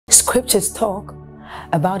Scriptures talk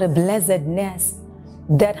about a blessedness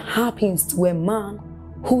that happens to a man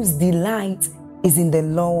whose delight is in the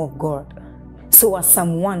law of God. So as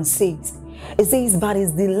Psalm 1 says, it says, but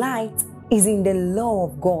his delight is in the law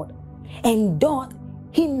of God, and doth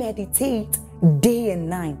he meditate day and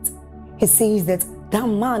night. He says that that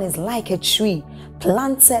man is like a tree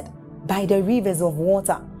planted by the rivers of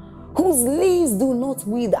water, whose leaves do not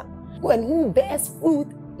wither, and who bears fruit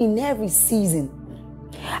in every season.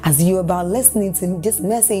 As you're about listening to this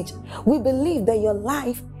message, we believe that your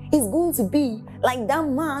life is going to be like that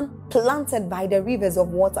man planted by the rivers of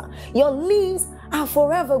water. Your leaves are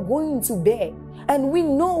forever going to bear. And we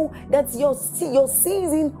know that your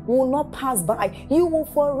season will not pass by. You will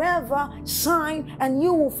forever shine and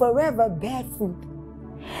you will forever bear fruit.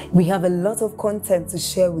 We have a lot of content to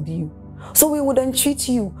share with you. So we would entreat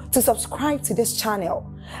you to subscribe to this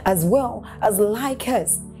channel, as well as like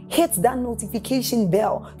us. Hit that notification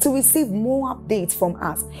bell to receive more updates from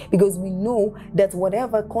us, because we know that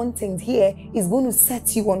whatever content here is going to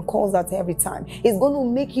set you on course at every time. It's going to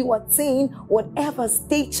make you attain whatever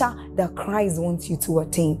stature that Christ wants you to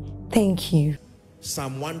attain. Thank you.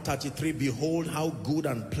 Psalm 133, behold how good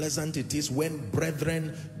and pleasant it is when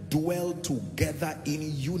brethren dwell together in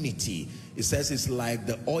unity. It says it's like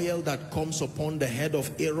the oil that comes upon the head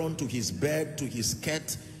of Aaron to his beard, to his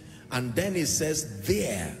skirt. And then it says,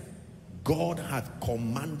 there God hath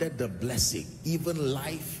commanded the blessing, even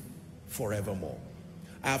life forevermore.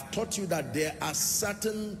 I have taught you that there are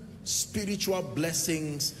certain spiritual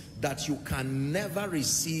blessings that you can never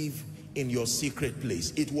receive in your secret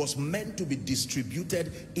place. It was meant to be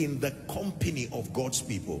distributed in the company of God's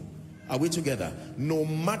people. Are we together? No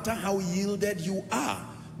matter how yielded you are,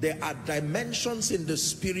 there are dimensions in the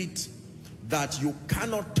spirit that you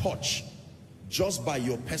cannot touch just by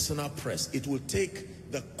your personal press. It will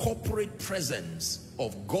take the corporate presence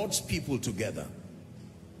of God's people together.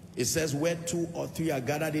 It says, where 2 or 3 are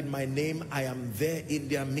gathered in my name, I am there in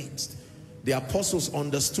their midst. The apostles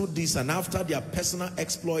understood this, and after their personal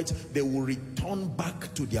exploits, they will return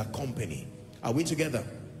back to their company. Are we together?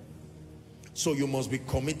 So you must be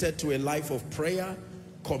committed to a life of prayer,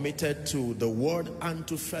 committed to the word and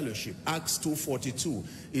to fellowship. Acts 2:42,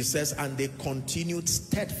 it says, and they continued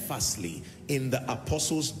steadfastly in the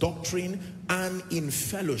apostles' doctrine and in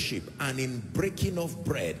fellowship and in breaking of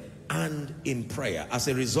bread and in prayer. As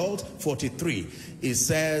a result, 43, it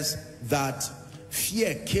says that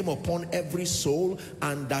fear came upon every soul,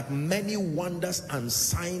 and that many wonders and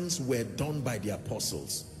signs were done by the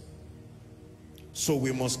apostles. So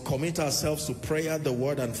we must commit ourselves to prayer, the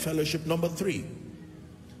word and fellowship. Number 3,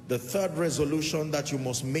 the third resolution that you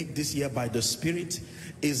must make this year by the Spirit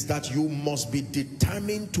is that you must be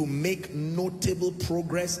determined to make notable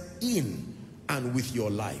progress in and with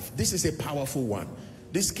your life. This is a powerful one.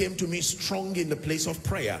 This came to me strong in the place of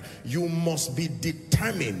prayer. You must be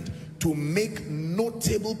determined to make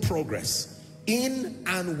notable progress in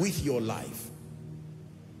and with your life.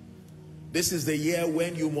 This is the year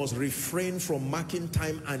when you must refrain from marking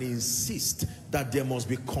time and insist that there must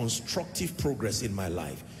be constructive progress in my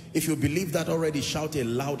life. If you believe that already, shout a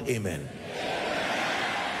loud amen.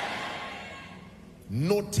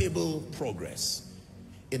 Notable progress.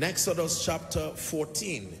 In Exodus chapter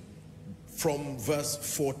 14, from verse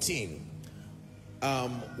 14,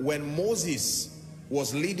 when Moses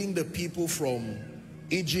was leading the people from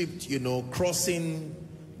Egypt, you know, crossing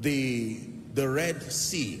the Red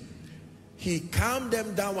Sea, he calmed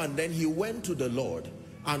them down, and then he went to the Lord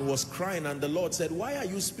and was crying, and the Lord said, why are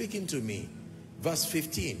you speaking to me? Verse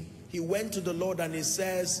 15, he went to the Lord and he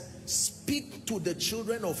says, speak to the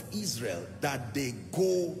children of Israel that they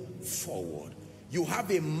go forward. You have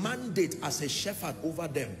a mandate as a shepherd over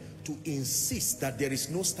them to insist that there is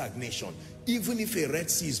no stagnation. Even if a Red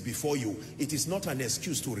Sea is before you, it is not an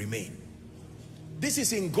excuse to remain. This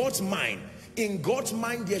is in God's mind. In God's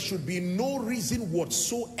mind, there should be no reason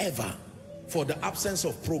whatsoever for the absence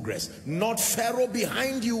of progress. Not Pharaoh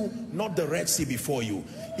behind you, not the Red Sea before you.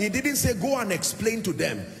 He didn't say go and explain to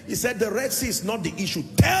them. He said the Red Sea is not the issue.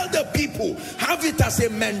 Tell the people, have it as a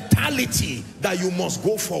mentality that you must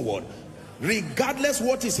go forward. Regardless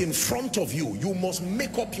what is in front of you, you must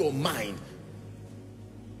make up your mind.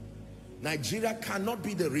 Nigeria cannot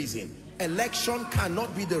be the reason. Election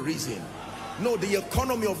cannot be the reason. No, the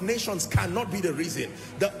economy of nations cannot be the reason.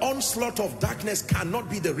 The onslaught of darkness cannot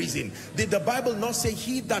be the reason. Did the Bible not say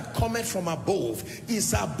he that cometh from above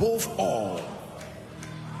is above all?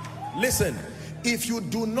 Listen, if you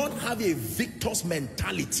do not have a victor's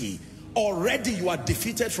mentality, already you are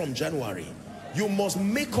defeated from January. You must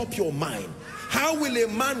make up your mind. How will a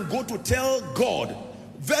man go to tell God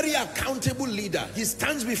very accountable leader. He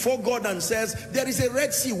stands before God and says, there is a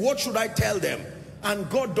Red Sea, what should I tell them? And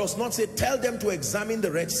God does not say, tell them to examine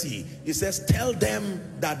the Red Sea. He says, tell them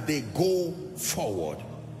that they go forward.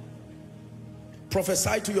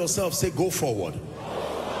 Prophesy to yourself, say, go forward.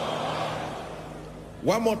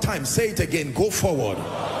 One more time, say it again, go forward.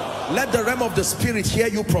 Let the realm of the spirit hear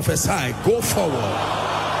you prophesy, go forward.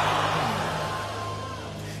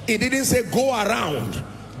 It didn't say go around.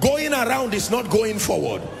 Going around is not going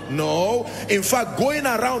forward. No, in fact, going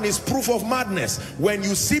around is proof of madness. When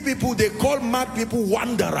you see people, they call mad people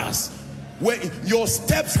wanderers. Where your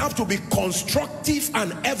steps have to be constructive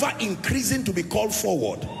and ever increasing to be called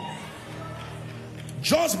forward.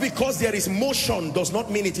 Just because there is motion does not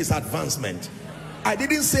mean it is advancement. I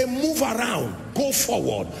didn't say move around, go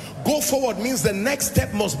forward. Go forward means the next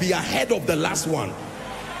step must be ahead of the last one.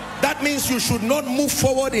 That means you should not move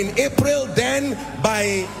forward in April, then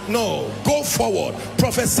by, no, go forward.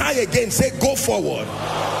 Prophesy again, say go forward.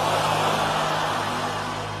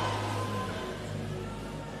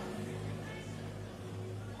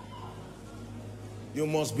 You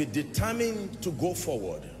must be determined to go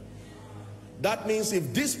forward. That means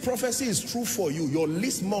if this prophecy is true for you, your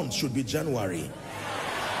least month should be January.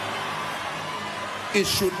 It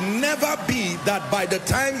should never be that by the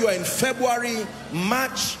time you are in February,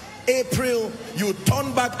 March, April, you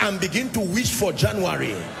turn back and begin to wish for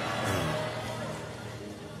January.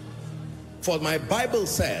 For my Bible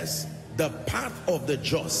says, the path of the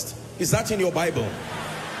just, is that in your Bible?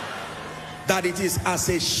 That it is as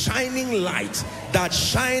a shining light that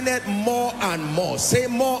shineth more and more. Say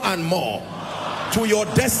more and more. To your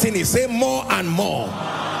destiny, say more and more.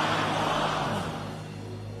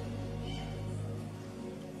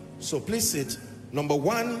 So please sit. Number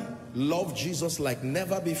one, love Jesus like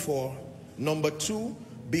never before. Number two,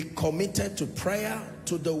 be committed to prayer,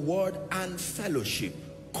 to the word, and fellowship,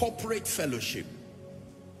 corporate fellowship.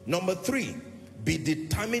 Number three, be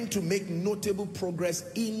determined to make notable progress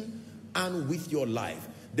in and with your life.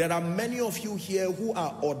 There are many of you here who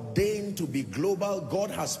are ordained to be global.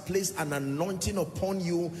 God has placed an anointing upon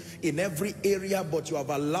you in every area, but you have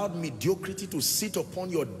allowed mediocrity to sit upon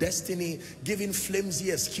your destiny, giving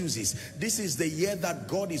flimsy excuses. This is the year that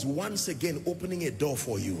God is once again opening a door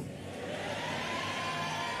for you.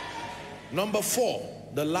 Number four,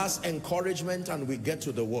 the last encouragement, and we get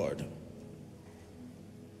to the word.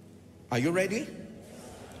 Are you ready?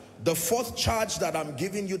 The fourth charge that I'm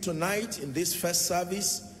giving you tonight in this first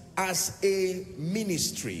service as a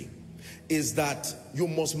ministry is that you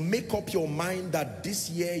must make up your mind that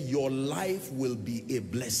this year your life will be a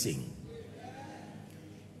blessing.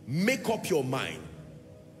 Make up your mind.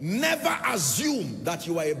 Never assume that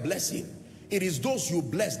you are a blessing. It is those you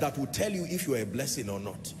bless that will tell you if you are a blessing or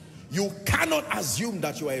not. You cannot assume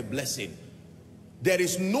that you are a blessing. There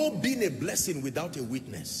is no being a blessing without a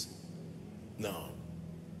witness. No.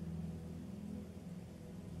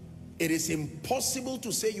 It is impossible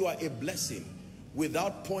to say you are a blessing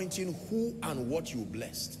without pointing who and what you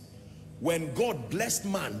blessed. When God blessed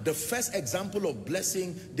man, the first example of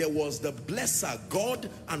blessing, there was the blesser, God,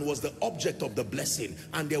 and was the object of the blessing,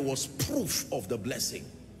 and there was proof of the blessing.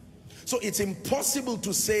 So it's impossible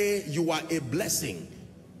to say you are a blessing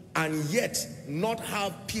and yet not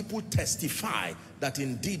have people testify that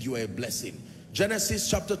indeed you are a blessing. Genesis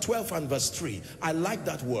chapter 12 and verse 3. I like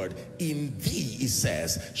that word. In thee, it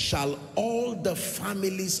says, shall all the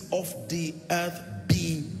families of the earth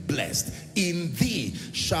be blessed. In thee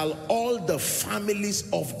shall all the families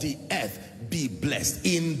of the earth be blessed.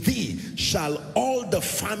 In thee shall all the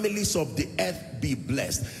families of the earth be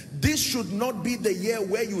blessed. This should not be the year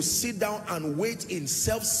where you sit down and wait in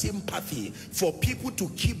self-sympathy for people to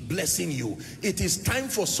keep blessing you. It is time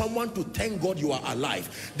for someone to thank God you are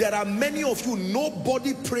alive. There are many of you,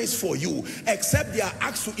 nobody prays for you except they are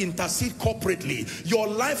asked to intercede corporately. Your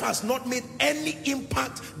life has not made any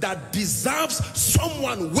impact that deserves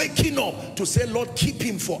someone waking up to say, Lord, keep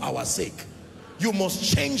him for our sake. You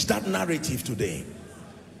must change that narrative today.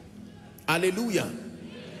 Hallelujah.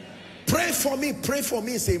 Pray for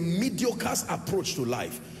me is a mediocre approach to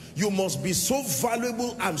life. You must be so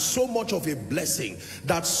valuable and so much of a blessing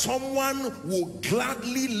that someone will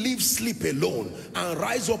gladly leave sleep alone and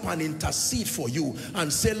rise up and intercede for you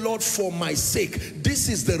and say, Lord, for my sake, this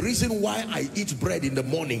is the reason why I eat bread in the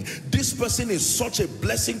morning. This person is such a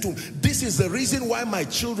blessing to me. This is the reason why my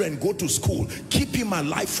children go to school. Keep him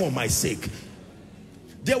alive for my sake.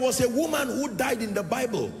 There was a woman who died in the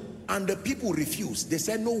Bible, and the people refused. They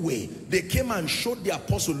said, no way. They came and showed the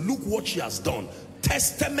apostle, look what she has done.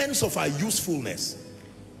 Testaments of her usefulness.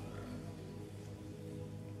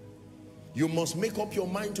 You must make up your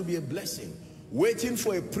mind to be a blessing. Waiting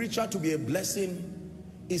for a preacher to be a blessing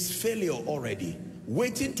is failure already.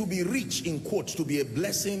 Waiting to be rich, in quotes, to be a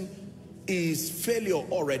blessing is failure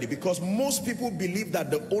already, because most people believe that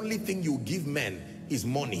the only thing you give men is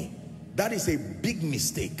money. That is a big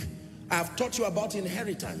mistake. I've taught you about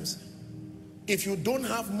inheritance. If you don't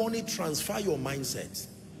have money, transfer your mindset.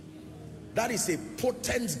 That is a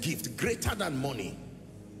potent gift, greater than money.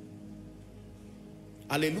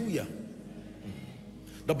 Hallelujah.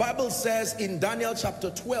 The Bible says in Daniel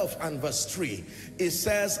chapter 12 and verse 3, it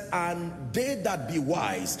says, and they that be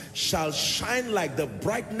wise shall shine like the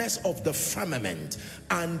brightness of the firmament,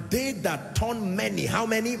 and they that turn many, how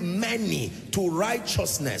many? Many to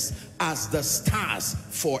righteousness as the stars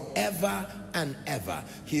forever and ever.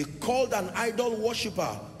 He called an idol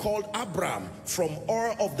worshiper called Abram from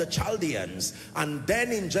Ur of the Chaldeans, and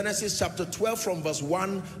then in Genesis chapter 12 from verse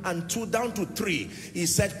 1 and 2 down to 3, he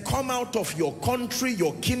said, come out of your country,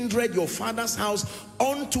 your kindred, your father's house,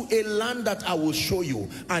 unto a land that I will show you,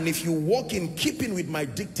 and if you walk in keeping with my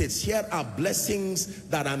dictates, here are blessings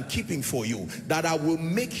that I'm keeping for you, that I will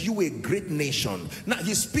make you a great nation. Now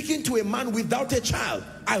he's speaking to a man without a child.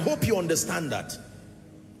 I hope you understand that.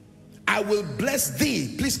 I will bless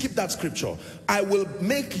thee. Please keep that scripture. I will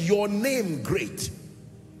make your name great.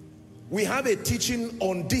 We have a teaching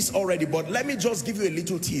on this already, but let me just give you a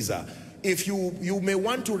little teaser. If you may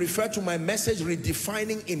want to refer to my message,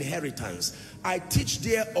 Redefining Inheritance. I teach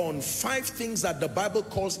there on 5 things that the Bible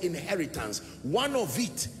calls inheritance. One of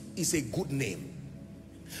it is a good name.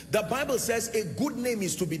 The Bible says a good name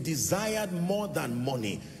is to be desired more than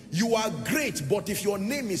money. You are great, but if your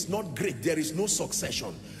name is not great, there is no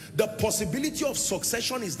succession. The possibility of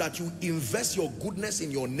succession is that you invest your goodness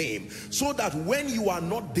in your name, so that when you are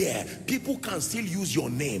not there, people can still use your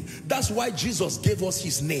name. That's why Jesus gave us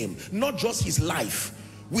his name, not just his life.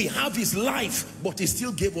 We have his life, but he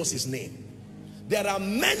still gave us his name. There are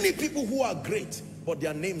many people who are great, but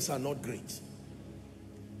their names are not great.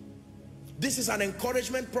 This is an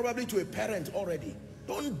encouragement probably to a parent already.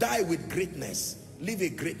 Don't die with greatness. Live a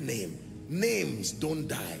great name. Names don't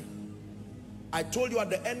die. I told you at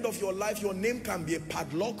the end of your life, your name can be a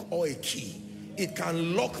padlock or a key. It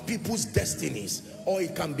can lock people's destinies, or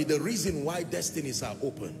it can be the reason why destinies are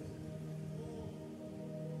open.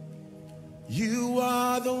 You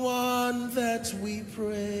are the one that we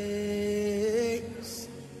praise.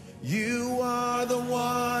 You are the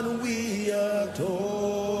one we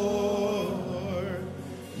adore.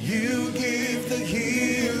 You give the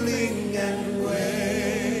healing and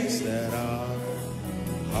grace that our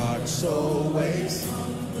hearts always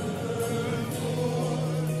hunger for.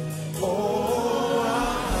 Oh,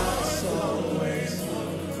 our hearts always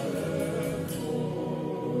hunger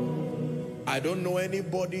for. I don't know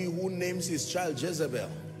anybody who names his child Jezebel.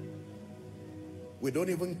 We don't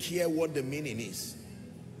even care what the meaning is.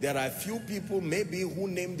 There are a few people maybe who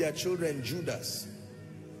name their children Judas.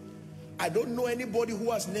 I don't know anybody who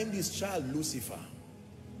has named his child Lucifer.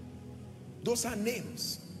 Those are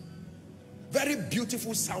names. Very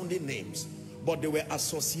beautiful sounding names, but they were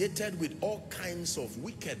associated with all kinds of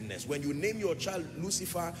wickedness. When you name your child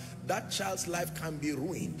Lucifer, that child's life can be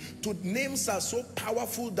ruined. Names are so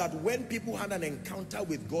powerful that when people had an encounter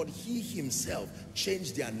with God, he himself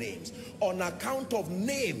changed their names. On account of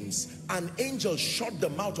names, an angel shut the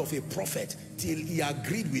mouth of a prophet till he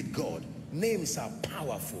agreed with God. Names are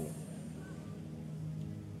powerful.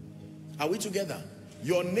 Are we together?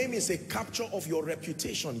 Your name is a capture of your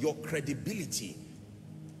reputation, your credibility.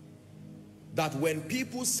 That when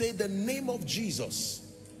people say the name of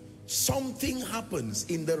Jesus, something happens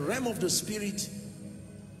in the realm of the spirit,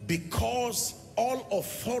 because all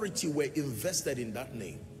authority were invested in that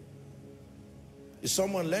name. Is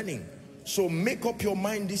someone learning? So make up your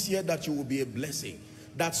mind this year that you will be a blessing.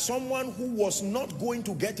 That someone who was not going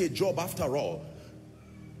to get a job after all,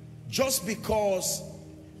 just because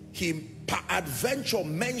he peradventure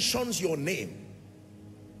mentions your name,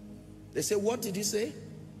 they say, what did he say?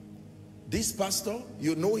 This pastor,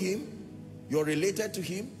 you know him, you're related to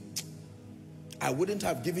him, I wouldn't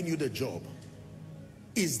have given you the job.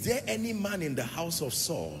 Is there any man in the house of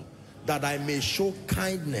Saul that I may show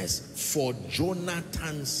kindness for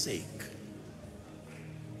Jonathan's sake?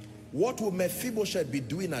 What will Mephibosheth be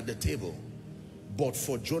doing at the table but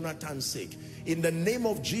for Jonathan's sake? In the name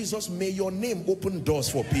of Jesus, may your name open doors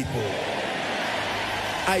for people.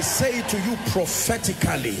 I say it to you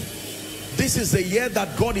prophetically. This is the year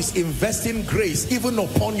that God is investing grace even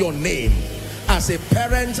upon your name. as a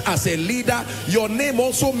parent, as a leader. Your name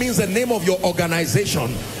also means the name of your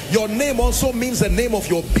organization. Your name also means the name of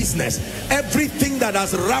your business. Everything that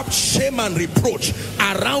has wrapped shame and reproach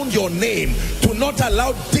around your name, to not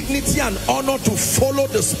allow dignity and honor to follow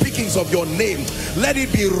the speakings of your name, let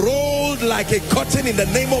it be rolled like a curtain in the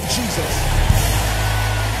name of Jesus.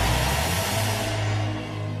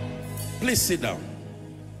 Please sit down.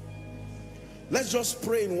 Let's just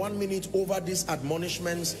pray in 1 minute over these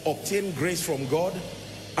admonishments, obtain grace from God,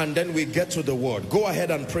 and then we get to the word. Go ahead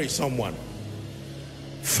and pray, someone.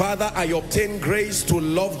 Father, I obtain grace to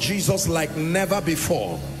love Jesus like never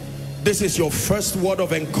before. This is your first word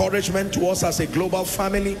of encouragement to us as a global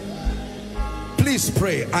family. Please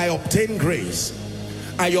pray. I obtain grace.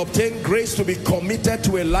 I obtain grace to be committed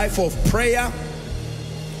to a life of prayer,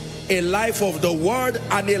 a life of the word,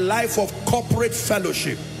 and a life of corporate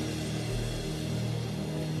fellowship.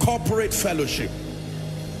 Corporate fellowship.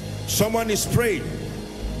 Someone is praying.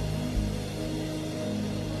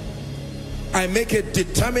 I make a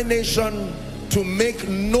determination to make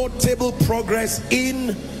notable progress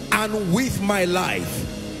in and with my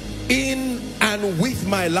life. In and with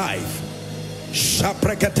my life.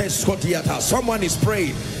 Someone is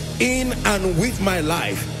praying. In and with my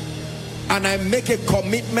life. And I make a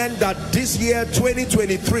commitment that this year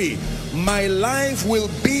 2023, my life will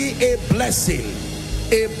be a blessing.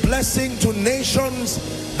 A blessing to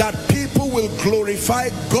nations, that people will glorify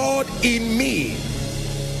God in me.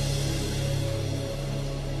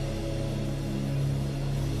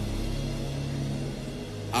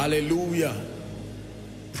 Hallelujah.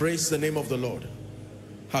 Praise the name of the Lord.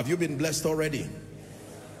 Have you been blessed already?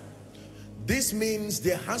 This means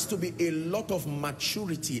there has to be a lot of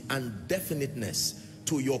maturity and definiteness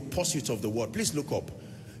to your pursuit of the word. Please look up.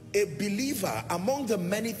 A believer, among the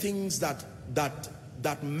many things that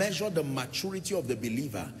measure the maturity of the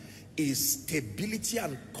believer, is stability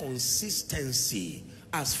and consistency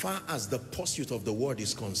as far as the pursuit of the word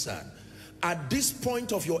is concerned. At this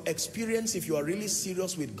point of your experience, if you are really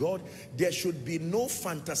serious with God, there should be no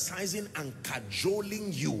fantasizing and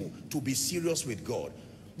cajoling you to be serious with God.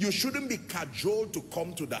 You shouldn't be cajoled to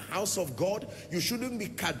come to the house of God. You shouldn't be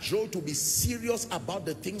cajoled to be serious about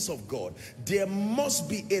the things of God. There must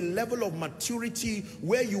be a level of maturity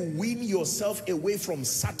where you wean yourself away from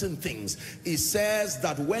certain things. It says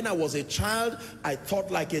that when I was a child, I thought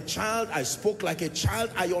like a child, I spoke like a child,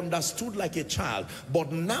 I understood like a child.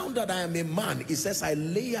 But now that I am a man, it says I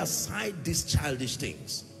lay aside these childish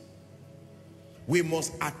things. We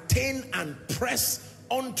must attain and press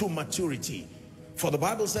on to maturity. For the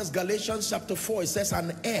Bible says, Galatians chapter 4, it says,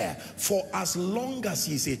 an heir, for as long as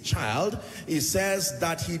he is a child, it says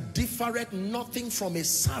that he differeth nothing from a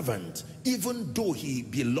servant, even though he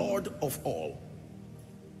be Lord of all.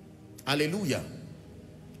 Hallelujah.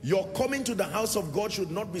 Your coming to the house of God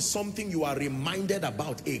should not be something you are reminded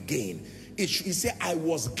about again. It should say, I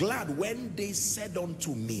was glad when they said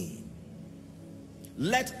unto me,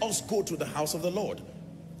 let us go to the house of the Lord.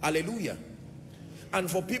 Hallelujah. And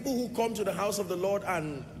for people who come to the house of the Lord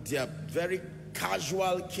and they are very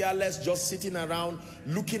casual, careless, just sitting around,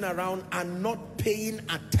 looking around and not paying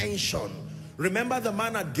attention. Remember the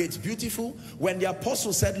man at Gates Beautiful? When the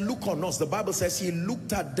apostle said, look on us, the Bible says he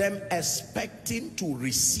looked at them expecting to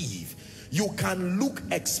receive. You can look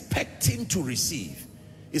expecting to receive.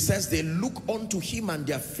 It says they look unto him and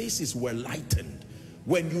their faces were lightened.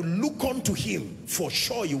 When you look unto him, for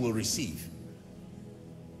sure you will receive.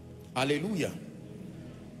 Hallelujah.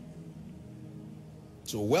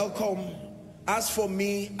 So welcome. As for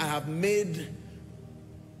me, I have made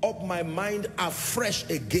up my mind afresh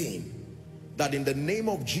again, that in the name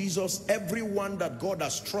of Jesus, everyone that God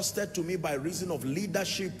has trusted to me by reason of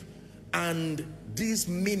leadership and this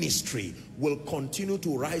ministry will continue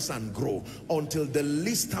to rise and grow until the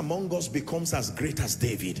least among us becomes as great as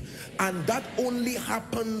David. And that only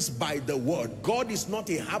happens by the word. God is not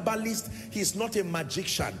a herbalist. He's not a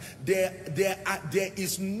magician. There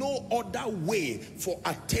is no other way for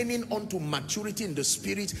attaining unto maturity in the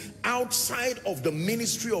spirit outside of the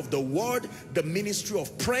ministry of the word, the ministry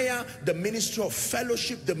of prayer, the ministry of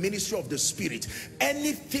fellowship, the ministry of the spirit.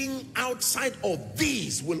 Anything outside of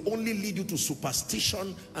these will only lead you to superstition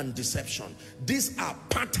and deception. These are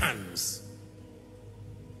patterns.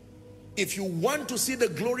 If you want to see the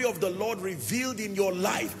glory of the Lord revealed in your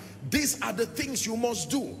life, these are the things you must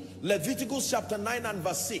do. Leviticus chapter 9 and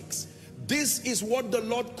verse 6. This is what the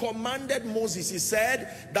Lord commanded Moses. He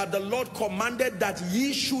said that the Lord commanded that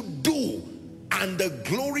ye should do, and the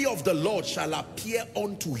glory of the Lord shall appear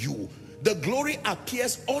unto you. The glory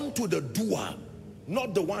appears unto the doer,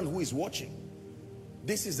 not the one who is watching.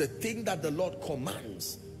 This is the thing that the Lord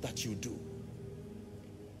commands that you do.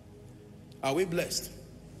 Are we blessed?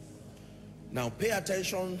 Now pay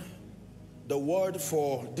attention. The word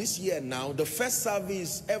for this year now, the first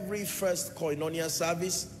service, every first koinonia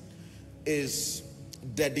service is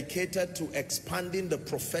dedicated to expanding the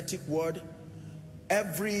prophetic word.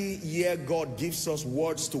 Every year God gives us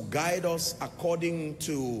words to guide us according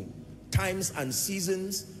to times and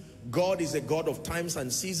seasons. God is a God of times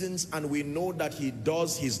and seasons, and we know that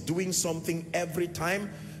he's doing something every time.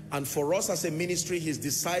 And for us as a ministry, he's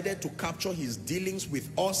decided to capture his dealings with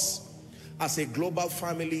us as a global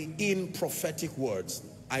family in prophetic words.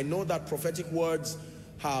 I know that prophetic words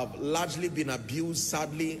have largely been abused,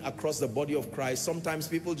 sadly, across the body of Christ. Sometimes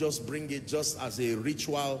people just bring it just as a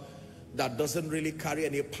ritual that doesn't really carry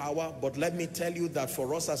any power. But let me tell you that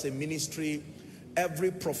for us as a ministry,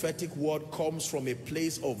 every prophetic word comes from a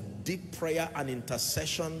place of deep prayer and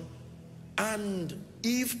intercession, and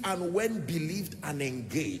if and when believed and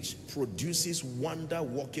engaged, produces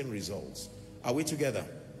wonder-working results. Are we together?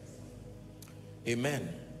 Amen.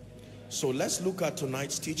 So let's look at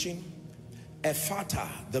tonight's teaching. Ephata,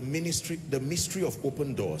 the mystery of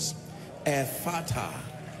open doors. Ephata.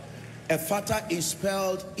 Ephata is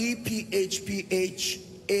spelled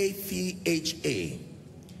E-P-H-P-H-A-T-H-A.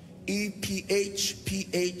 E-P-H-P-H-A-T-H-A.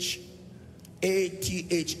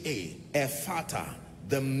 Ephata,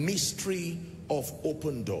 the mystery of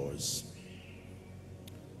open doors.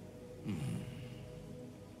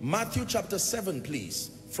 Matthew chapter 7,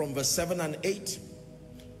 please, from verse 7 and 8.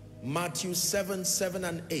 Matthew 7, 7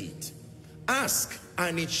 and 8. Ask,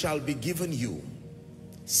 and it shall be given you.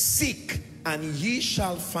 Seek, and ye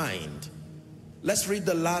shall find. Let's read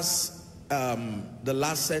the last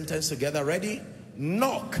sentence together. Ready?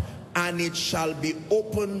 Knock, and it shall be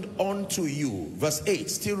opened unto you. Verse 8,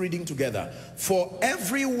 still reading together. For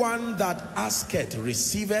everyone that asketh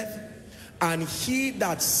receiveth, and he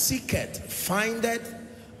that seeketh findeth,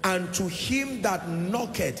 and to him that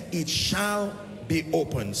knocketh it shall be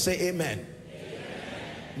opened. Say amen.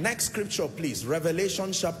 Next scripture, please.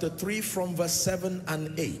 Revelation chapter 3 from verse 7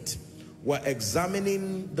 and 8. We're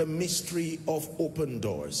examining the mystery of open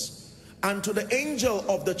doors. And to the angel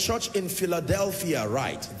of the church in Philadelphia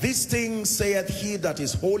write, this thing saith he that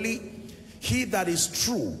is holy, he that is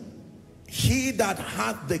true, he that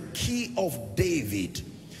hath the key of David,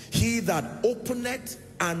 he that openeth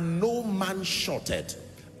and no man shutteth,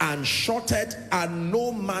 and shutteth and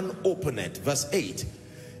no man openeth. Verse 8,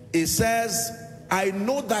 it says, I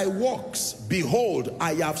know thy works. Behold,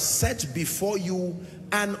 I have set before you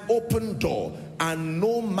an open door, and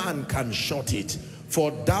no man can shut it.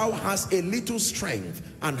 For thou hast a little strength,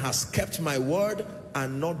 and hast kept my word,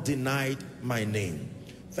 and not denied my name.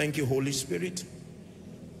 Thank you, Holy Spirit,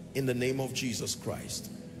 in the name of Jesus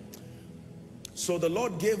Christ. So the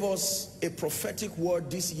Lord gave us a prophetic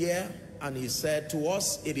word this year, and he said to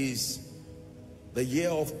us, it is the year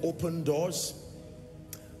of open doors.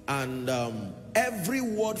 And every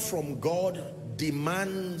word from God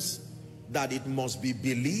demands that it must be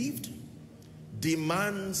believed,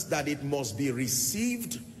 demands that it must be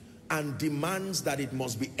received, and demands that it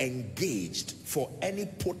must be engaged for any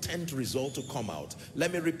potent result to come out.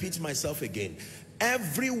 Let me repeat myself again.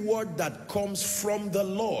 Every word that comes from the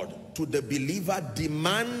Lord to the believer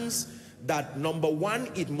demands that, number one,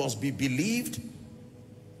 it must be believed.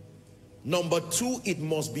 Number two, it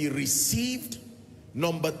must be received.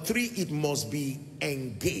 Number three, it must be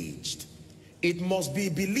engaged. It must be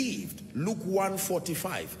believed. Luke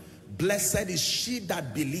 1:45. Blessed is she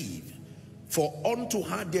that believed, for unto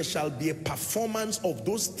her there shall be a performance of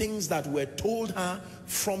those things that were told her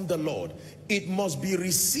from the Lord. It must be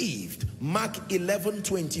received. Mark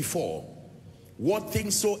 11:24. What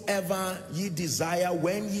things soever ye desire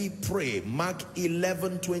when ye pray. Mark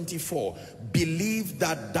 11:24. Believe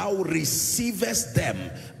that thou receivest them,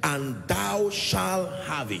 and thou shalt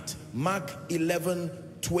have it. Mark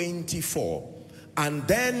 11:24. And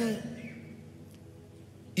then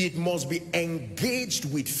it must be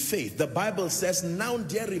engaged with faith. The Bible says, now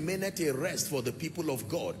there remaineth a rest for the people of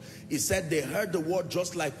God. It said they heard the word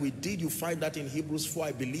just like we did. You find that in Hebrews 4,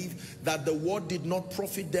 I believe, that the word did not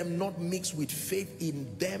profit them, not mixed with faith in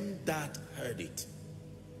them that heard it.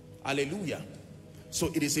 Hallelujah.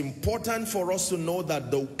 So it is important for us to know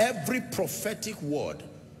that every prophetic word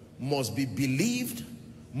must be believed,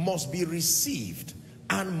 must be received,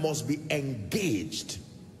 and must be engaged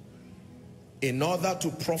in order to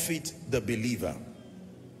profit the believer.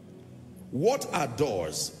 What are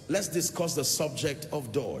doors? Let's discuss the subject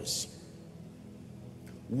of doors.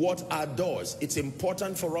 What are doors? It's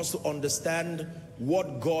important for us to understand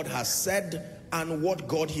what God has said and what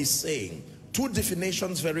God is saying. Two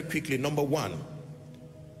definitions very quickly. Number one,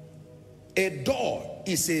 A door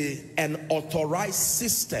is an authorized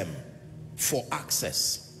system for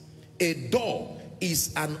access. A door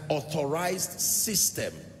is an authorized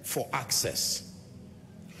system for access.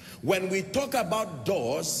 When we talk about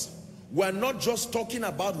doors, we're not just talking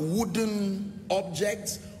about wooden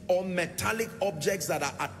objects or metallic objects that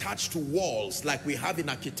are attached to walls like we have in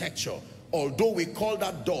architecture, although we call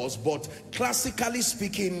that doors. But classically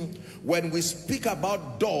speaking, when we speak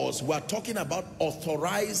about doors, we're talking about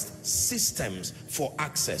authorized systems for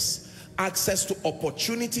access. Access to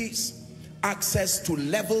opportunities, access to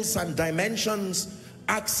levels and dimensions,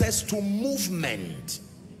 access to movement.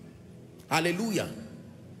 Hallelujah.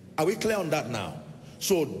 Are we clear on that now?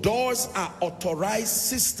 So doors are authorized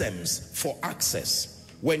systems for access.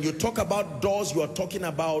 When you talk about doors, you are talking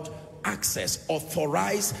about access,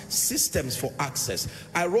 authorized systems for access.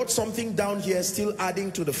 I wrote something down here, still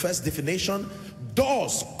adding to the first definition.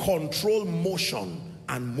 Doors control motion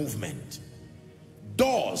and movement.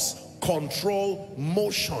 Doors control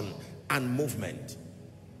motion and movement.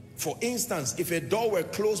 For instance, if a door were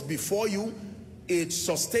closed before you, it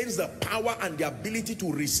sustains the power and the ability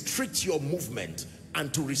to restrict your movement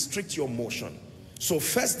and to restrict your motion. So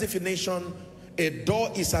first definition, a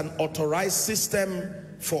door is an authorized system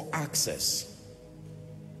for access.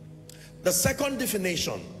 The second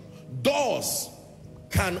definition, doors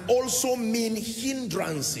can also mean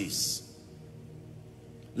hindrances,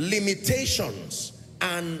 limitations,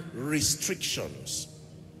 and restrictions.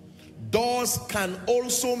 Doors can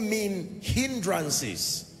also mean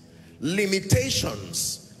hindrances,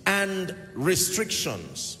 limitations, and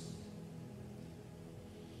restrictions.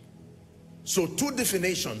 So two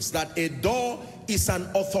definitions, that a door is an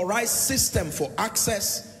authorized system for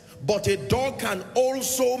access, but a door can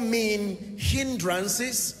also mean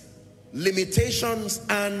hindrances, limitations,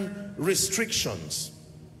 and restrictions.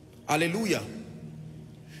 Hallelujah.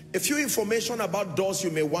 A few information about doors you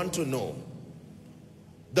may want to know.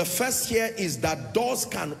 The first here is that doors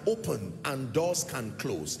can open and doors can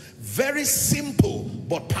close. Very simple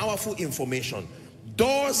but powerful information.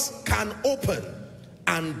 Doors can open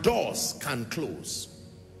and doors can close.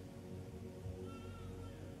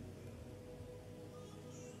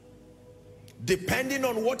 Depending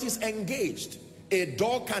on what is engaged, a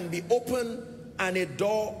door can be open and a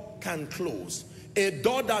door can close. A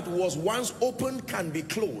door that was once opened can be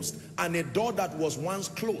closed, and a door that was once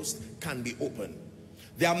closed can be opened.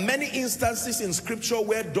 There are many instances in scripture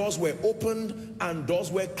where doors were opened and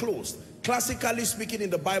doors were closed. Classically speaking, in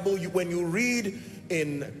the Bible, when you read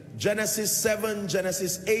in Genesis 7,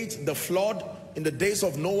 Genesis 8, the flood in the days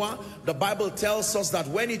of Noah, the Bible tells us that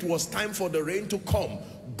when it was time for the rain to come,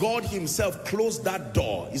 God himself closed that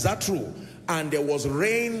door. Is that true? And there was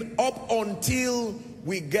rain up until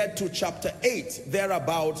we get to chapter 8,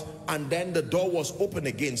 thereabout, and then the door was open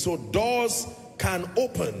again. So doors can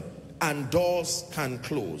open and doors can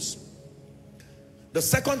close. The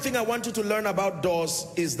second thing I want you to learn about doors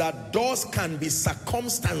is that doors can be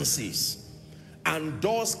circumstances, and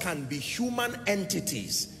doors can be human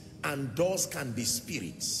entities, and doors can be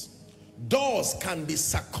spirits. Doors can be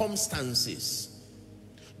circumstances.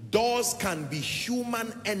 Doors can be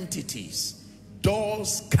human entities.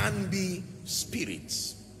 Doors can be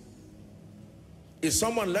spirits. Is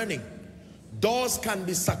someone learning? Doors can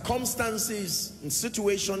be circumstances and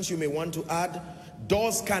situations, you may want to add.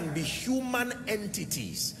 Doors can be human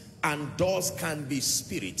entities, and doors can be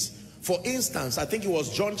spirits. For instance, I think it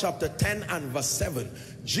was John chapter 10 and verse 7.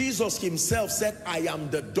 Jesus himself said, I am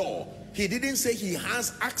the door. He didn't say he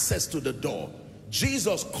has access to the door.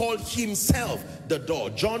 Jesus called himself the door.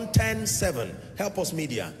 John 10, 7. Help us,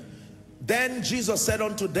 media. Then Jesus said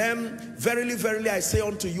unto them, verily, verily, I say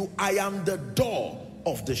unto you, I am the door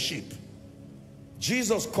of the sheep.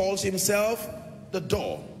 Jesus calls himself the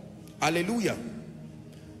door. Hallelujah.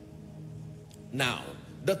 Now,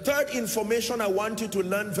 the third information I want you to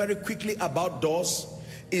learn very quickly about doors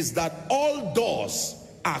is that all doors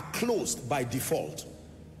are closed by default.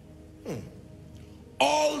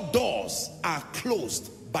 All doors are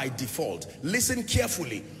closed by default. Listen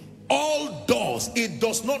carefully. All doors, it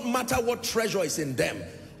does not matter what treasure is in them.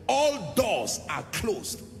 All doors are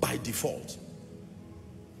closed by default.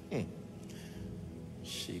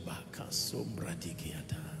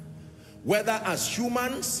 Whether as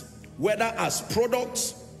humans, whether as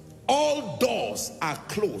products, all doors are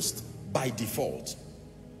closed by default.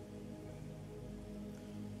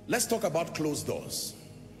 Let's talk about closed doors.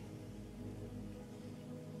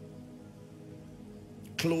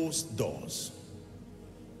 Closed doors.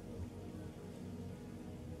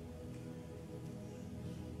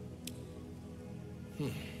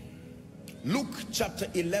 Luke chapter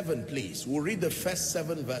 11, please. We'll read the first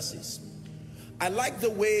 7 verses. I like the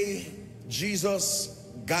way Jesus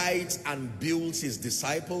guides and builds his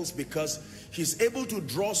disciples, because he's able to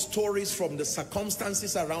draw stories from the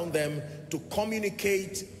circumstances around them to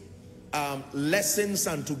communicate lessons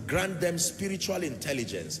and to grant them spiritual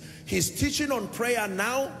intelligence. He's teaching on prayer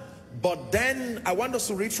now, but then I want us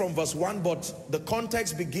to read from verse 1, but the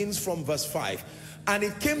context begins from verse 5. And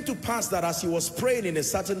it came to pass that as he was praying in a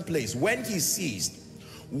certain place, when he ceased,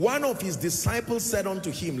 one of his disciples said unto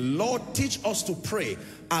him, Lord, teach us to pray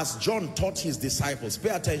as John taught his disciples. Pay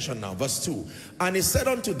attention now, verse 2. And he said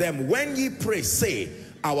unto them, when ye pray, say,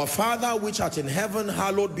 Our Father which art in heaven,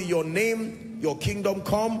 hallowed be your name, your kingdom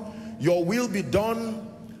come, your will be done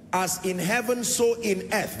as in heaven, so in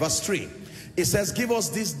earth. Verse 3. It says, give us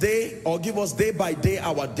this day, or give us day by day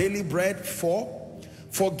our daily bread. 4.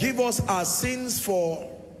 Forgive us our sins, for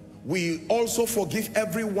we also forgive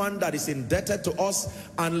everyone that is indebted to us,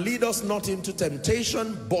 and lead us not into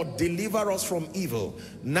temptation, but deliver us from evil.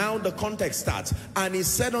 Now the context starts. And he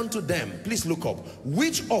said unto them, please look up,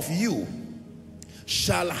 which of you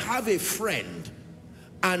shall have a friend,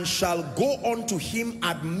 and shall go unto him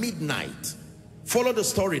at midnight? Follow the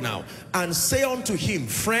story now. And say unto him,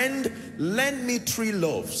 friend, lend me 3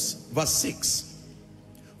 loaves. Verse 6.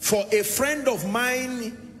 For a friend of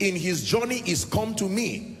mine in his journey is come to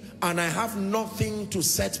me, and I have nothing to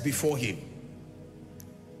set before him.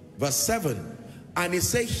 Verse 7. And he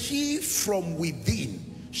said, he from within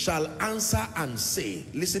shall answer and say,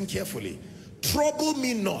 listen carefully, trouble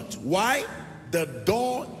me not. Why? The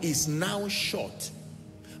door is now shut,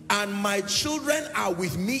 and my children are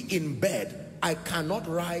with me in bed. I cannot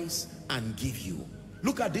rise and give you.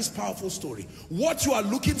 Look at this powerful story. What you are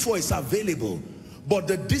looking for is available, but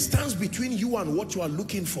the distance between you and what you are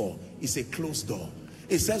looking for is a closed door.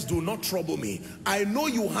 It says, do not trouble me. I know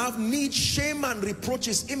you have need, shame and reproach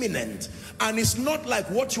is imminent, and it's not like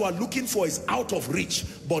what you are looking for is out of reach,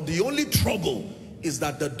 but the only trouble is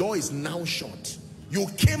that the door is now shut. You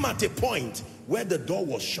came at a point where the door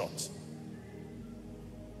was shut.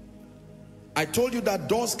 I told you that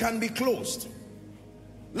doors can be closed.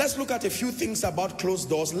 Let's look at a few things about closed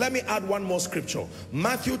doors. Let me add one more scripture.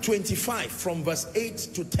 Matthew 25 from verse 8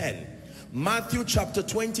 to 10. Matthew chapter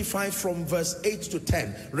 25 from verse 8 to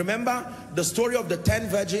 10. Remember the story of the 10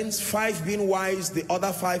 virgins, 5 being wise, the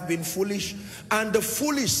other 5 being foolish. And the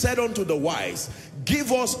foolish said unto the wise,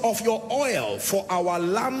 give us of your oil, for our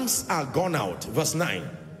lamps are gone out. Verse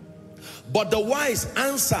 9. But the wise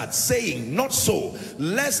answered, saying, not so,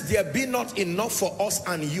 lest there be not enough for us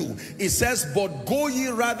and you. It says, but go ye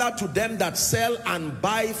rather to them that sell and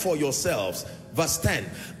buy for yourselves. Verse 10.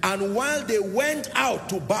 And while they went out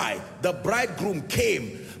to buy, the bridegroom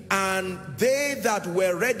came, and they that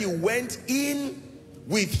were ready went in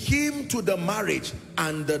with him to the marriage,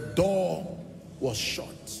 and the door was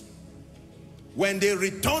shut. When they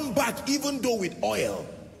returned back, even though with oil,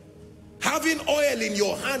 having oil in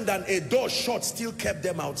your hand and a door shut still kept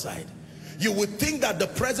them outside. You would think that the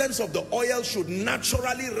presence of the oil should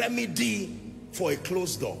naturally remedy for a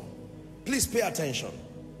closed door. Please pay attention.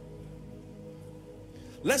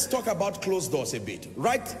 Let's talk about closed doors a bit.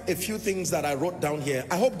 Write a few things that I wrote down here.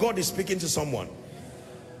 I hope God is speaking to someone.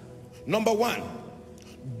 Number 1,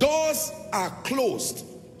 doors are closed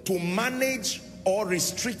to manage or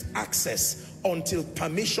restrict access until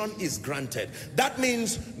permission is granted. That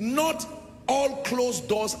means not all closed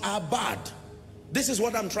doors are bad. This is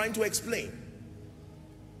what I'm trying to explain.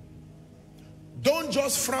 Don't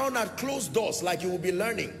just frown at closed doors like you will be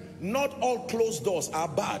learning. Not all closed doors are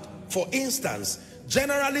bad. For instance,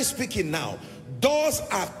 generally speaking now, doors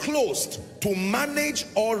are closed to manage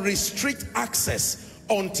or restrict access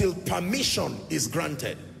until permission is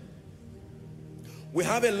granted. We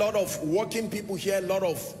have a lot of working people here, a lot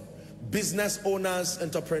of business owners,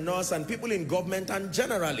 entrepreneurs, and people in government, and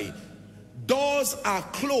generally, doors are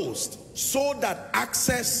closed so that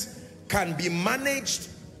access can be managed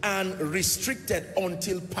and restricted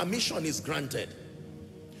until permission is granted.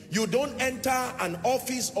 You don't enter an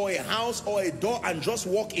office or a house or a door and just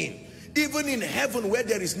walk in. Even in heaven where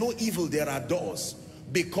there is no evil, there are doors,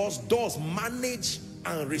 because doors manage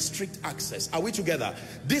and restrict access. Are we together?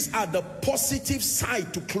 These are the positive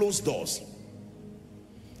side to closed doors.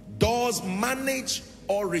 Doors manage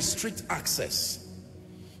or restrict access,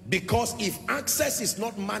 because if access is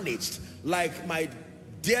not managed, like my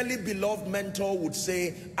dearly beloved mentor would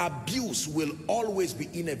say, abuse will always be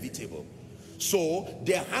inevitable. So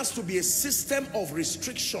there has to be a system of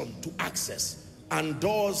restriction to access, and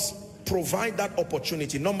doors provide that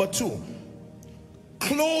opportunity. Number 2,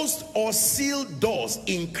 closed or sealed doors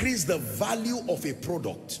increase the value of a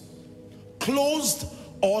product. Closed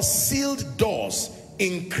or sealed doors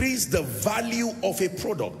increase the value of a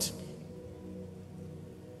product.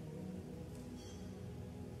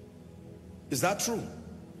 Is that true?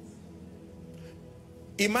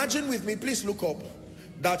 Imagine with me, please look up,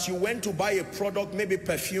 that you went to buy a product, maybe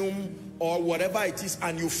perfume or whatever it is,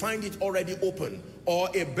 and you find it already open, or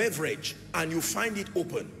a beverage and you find it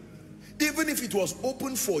open. Even if it was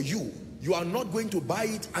open for you, you are not going to buy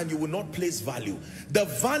it and you will not place value. The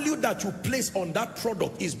value that you place on that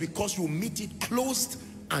product is because you meet it closed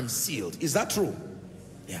and sealed. Is that true?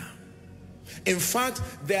 Yeah. In fact,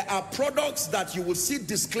 there are products that you will see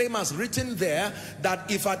disclaimers written there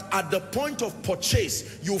that if at the point of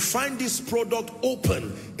purchase you find this product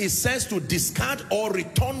open, it says to discard or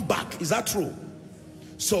return back. Is that true?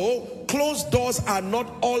 So closed doors are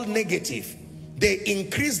not all negative. They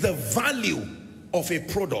increase the value of a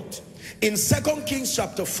product. In 2 Kings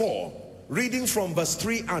chapter 4, reading from verse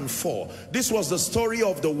 3 and 4, this was the story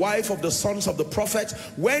of the wife of the sons of the prophet.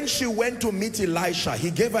 When she went to meet Elisha, he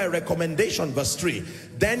gave her a recommendation, verse 3.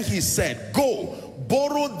 Then he said, go,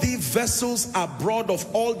 borrow thee vessels abroad of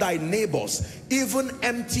all thy neighbors, even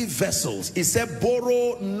empty vessels. He said,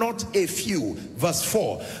 borrow not a few. Verse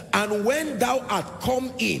 4. And when thou art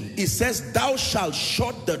come in, it says, thou shalt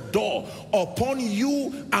shut the door upon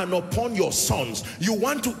you and upon your sons. You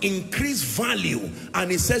want to increase value,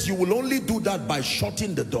 and it says you will only do that by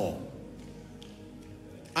shutting the door.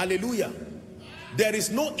 Hallelujah. There is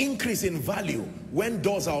no increase in value when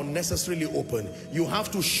doors are unnecessarily open. You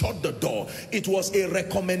have to shut the door. It was a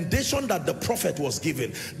recommendation that the prophet was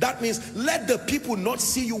given. That means let the people not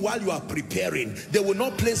see you while you are preparing. They will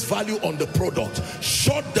not place value on the product.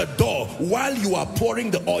 Shut the door while you are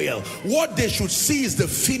pouring the oil. What they should see is the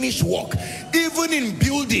finished work. Even in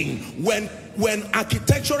building, when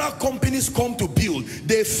architectural companies come to build,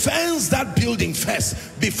 they fence that building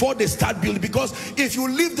first before they start building, because if you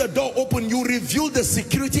leave the door open, you reveal the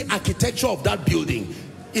security architecture of that building.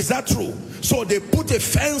 Is that true? So they put a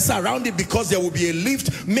fence around it because there will be a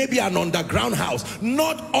lift, maybe an underground house.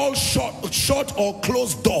 Not all shut or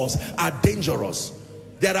closed doors are dangerous.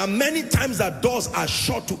 There are many times that doors are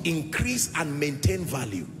shut to increase and maintain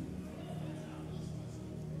value.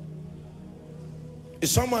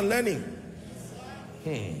 Is someone learning?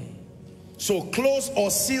 So closed or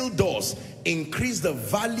sealed doors increase the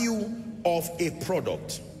value of a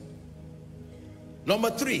product. Number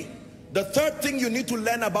 3, the third thing you need to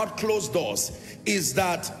learn about closed doors is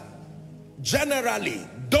that generally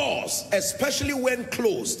doors, especially when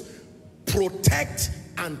closed, protect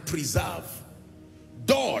and preserve.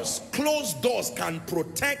 Doors, closed doors can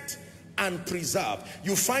protect and preserve.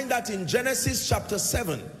 You find that in Genesis chapter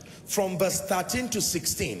 7 from verse 13 to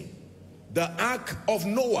 16. The ark of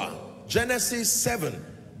Noah, Genesis 7,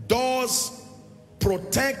 doors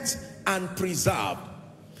protect and preserve.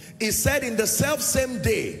 It said, in the self-same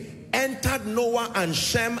day entered Noah and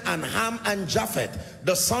Shem and Ham and Japheth,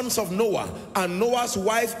 the sons of Noah, and Noah's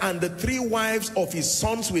wife and the 3 wives of his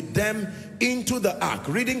sons with them into the ark.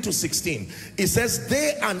 Reading to 16, it says,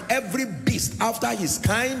 they and every beast after his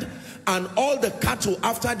kind, and all the cattle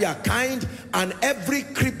after their kind, and every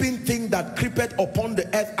creeping thing that creepeth upon the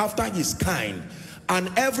earth after his kind, and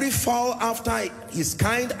every fowl after his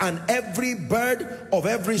kind, and every bird of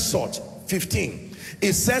every sort. 15,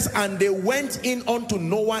 it says, and they went in unto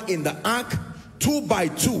Noah in the ark, 2 by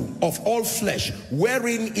 2 of all flesh,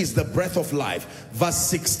 wherein is the breath of life. Verse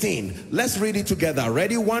 16, let's read it together.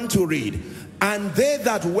 Ready? 1 to read. And they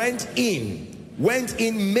that went in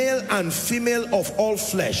male and female of all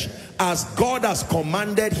flesh, as God has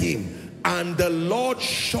commanded him, and the Lord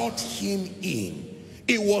shut him in.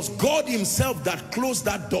 It was God himself that closed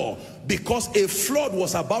that door, because a flood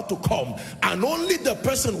was about to come, and only the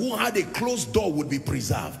person who had a closed door would be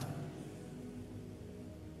preserved.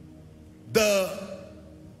 The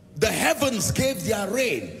heavens gave their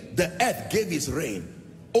rain, the earth gave its rain.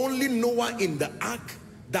 Only Noah in the ark,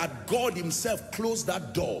 that God himself closed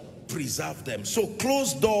that door, preserve them. So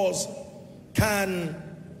closed doors can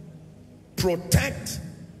protect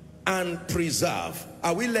and preserve.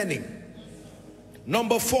 Are we learning?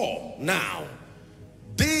 Number 4 now.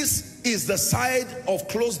 This is the side of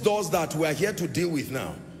closed doors that we are here to deal with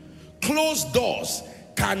now. Closed doors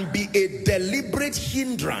can be a deliberate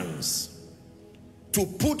hindrance to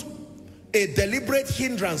put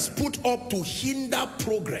up to hinder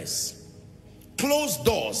progress. Closed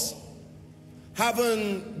doors,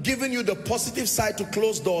 haven't given you the positive side to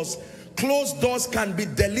closed doors. Closed doors can be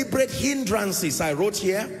deliberate hindrances, I wrote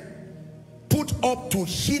here, put up to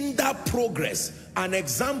hinder progress. An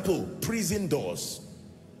example, prison doors.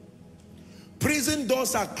 Prison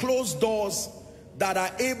doors are closed doors that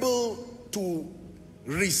are able to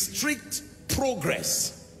restrict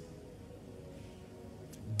progress.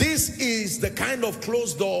 This is the kind of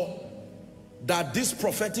closed door that this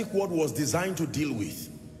prophetic word was designed to deal with.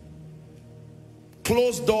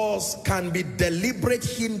 Closed doors can be deliberate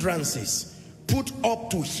hindrances put up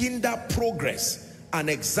to hinder progress. An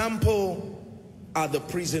example are the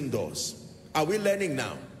prison doors. Are we learning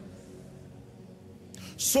now?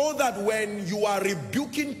 So that when you are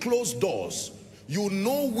rebuking closed doors, you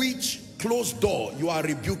know which closed door you are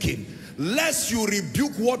rebuking. Lest you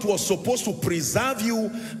rebuke what was supposed to preserve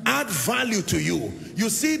you, add value to you. You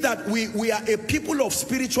see that we are a people of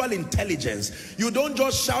spiritual intelligence. You don't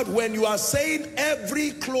just shout. When you are saying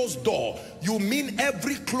every closed door, you mean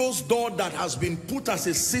every closed door that has been put as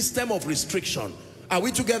a system of restriction. Are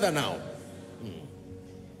we together now?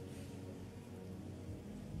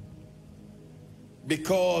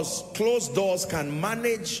 Because closed doors can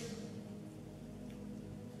manage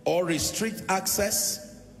or restrict access.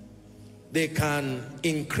 They can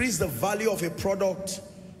increase the value of a product.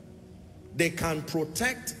 They can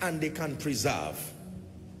protect and they can preserve.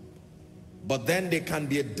 But then they can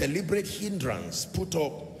be a deliberate hindrance put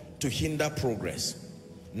up to hinder progress.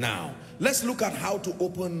 Now, let's look at how to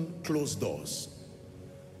open closed doors.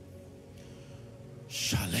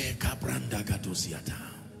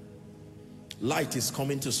 Light is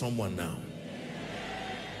coming to someone now.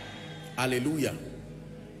 Hallelujah.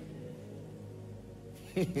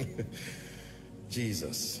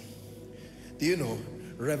 Jesus. Do you know,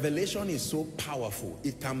 revelation is so powerful.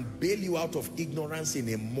 It can bail you out of ignorance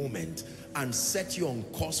in a moment and set you on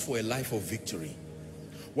course for a life of victory.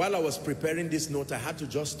 While I was preparing this note, I had to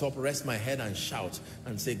just stop, rest my head and shout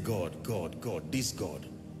and say, God, God, God, this God.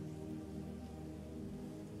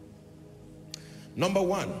 Number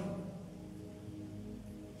one,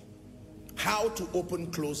 how to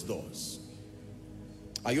open closed doors.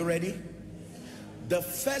 Are you ready? The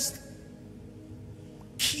first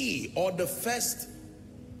key, or the first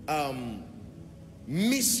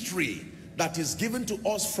mystery that is given to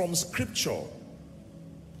us from scripture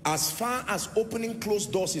as far as opening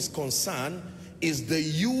closed doors is concerned is the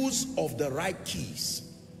use of the right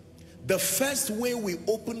keys. The first way we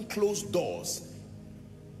open closed doors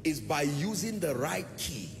is by using the right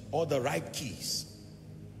key or the right keys.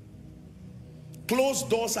 Closed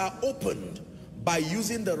doors are opened by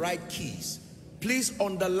using the right keys. Please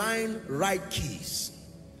underline right keys.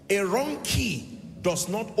 A wrong key does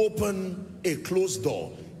not open a closed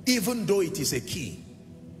door, even though it is a key.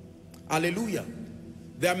 Hallelujah.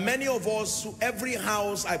 There are many of us, every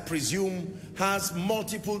house I presume has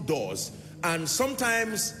multiple doors, and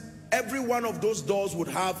sometimes every one of those doors would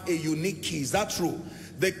have a unique key. Is that true?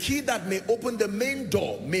 The key that may open the main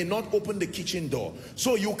door may not open the kitchen door.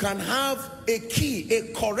 So you can have a key,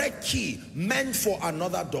 a correct key meant for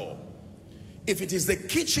another door. If it is the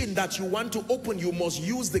kitchen that you want to open, you must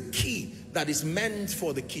use the key that is meant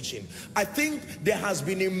for the kitchen. I think there has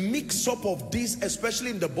been a mix-up of this,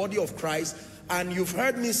 especially in the body of Christ, and you've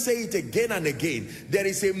heard me say it again and again. There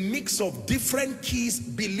is a mix of different keys,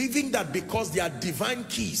 believing that because they are divine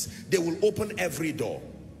keys, they will open every door.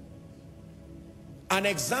 An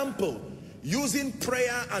example, using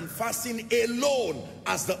prayer and fasting alone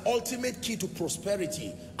as the ultimate key to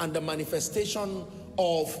prosperity and the manifestation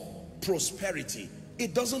of prosperity.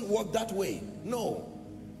 It doesn't work that way. No.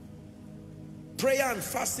 Prayer and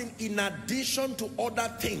fasting, in addition to other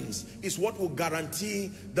things, is what will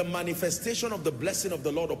guarantee the manifestation of the blessing of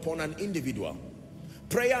the Lord upon an individual.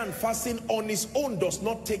 Prayer and fasting on its own does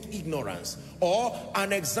not take ignorance. Or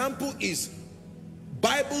an example is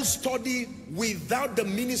Bible study without the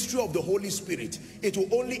ministry of the Holy Spirit. It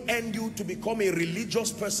will only end you to become a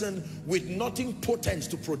religious person with nothing potent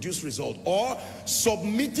to produce result. Or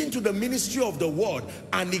submitting to the ministry of the word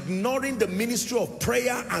and ignoring the ministry of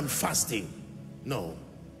prayer and fasting. No.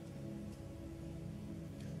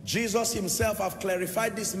 Jesus himself, I've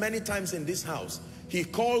clarified this many times in this house. He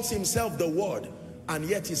calls himself the word, and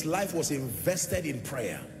yet his life was invested in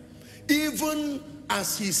prayer. Even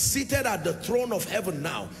as he's seated at the throne of heaven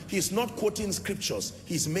now, he's not quoting scriptures,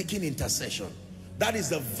 he's making intercession. That is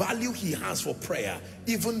the value he has for prayer,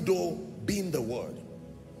 even though being the word.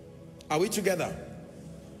 Are we together?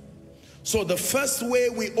 So the first way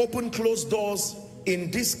we open closed doors in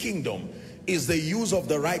this kingdom is the use of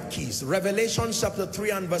the right keys. Revelation chapter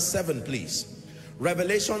 3 and verse 7, please.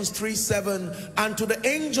 Revelations 3:7. And to the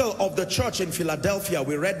angel of the church in Philadelphia,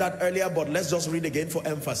 we read that earlier, but let's just read again for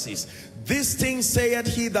emphasis. This thing saith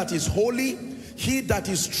he that is holy, he that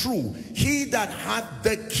is true, he that hath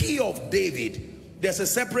the key of David. There's a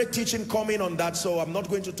separate teaching coming on that, so I'm not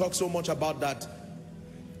going to talk so much about that.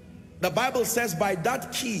 The Bible says by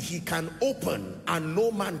that key he can open and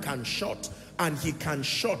no man can shut, and he can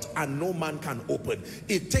shut and no man can open.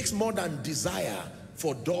 It takes more than desire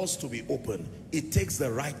for doors to be open. It takes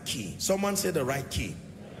the right key. Someone say the right key.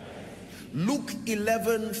 Luke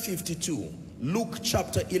 11:52. Luke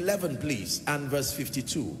chapter 11 please, and verse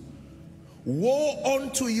 52. Woe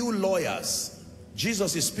unto you lawyers,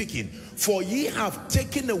 Jesus is speaking, for ye have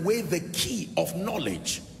taken away the key of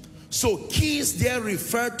knowledge. So keys there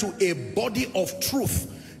refer to a body of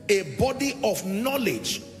truth, a body of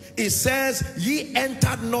knowledge. It says, ye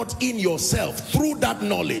entered not in yourself through that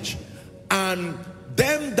knowledge, and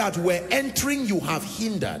them that were entering you have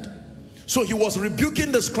hindered. So he was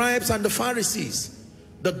rebuking the scribes and the Pharisees,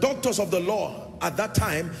 the doctors of the law at that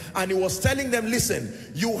time, and he was telling them,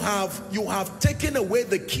 listen, you have taken away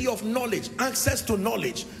the key of knowledge, access to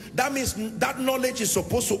knowledge. That means that knowledge is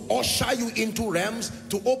supposed to usher you into realms,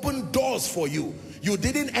 to open doors for you. You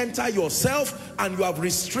didn't enter yourself, and you have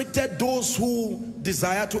restricted those who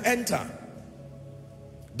desire to enter.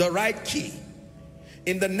 The right key.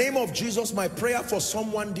 In the name of Jesus, my prayer for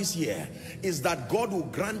someone this year is that God will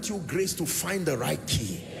grant you grace to find the right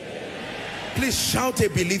key. Please shout a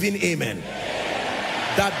believing amen.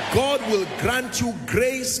 That God will grant you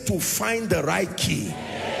grace to find the right key.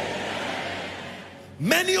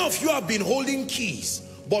 Many of you have been holding keys,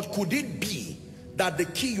 but could it be that the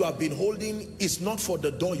key you have been holding is not for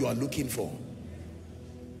the door you are looking for?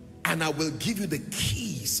 And I will give you the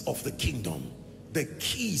keys of the kingdom. The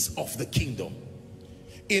keys of the kingdom.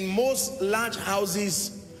 In most large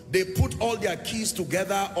houses, they put all their keys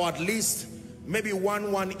together, or at least maybe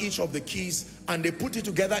one each of the keys, and they put it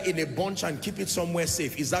together in a bunch and keep it somewhere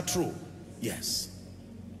safe. Is that true? Yes.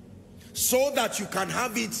 So that you can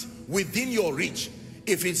have it within your reach.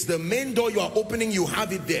 If it's the main door you are opening, you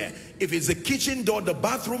have it there. If it's the kitchen door, the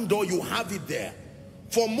bathroom door, you have it there.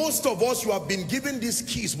 For most of us, you have been given these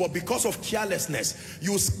keys, but because of carelessness,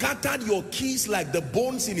 you scattered your keys like the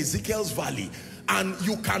bones in Ezekiel's valley, and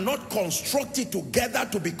you cannot construct it together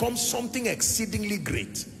to become something exceedingly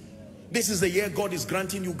great. This is the year God is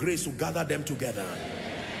granting you grace to gather them together.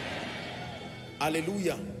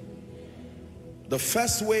 Hallelujah. The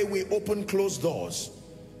first way we open closed doors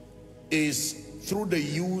is through the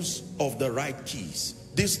use of the right keys.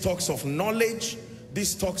 This talks of knowledge.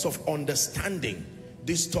 This talks of understanding.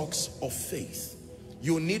 This talks of faith.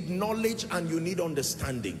 You need knowledge and you need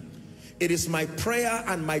understanding. It is my prayer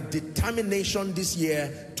and my determination this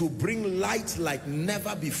year to bring light like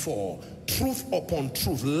never before. Truth upon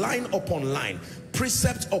truth, line upon line,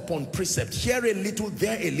 precept upon precept, here a little,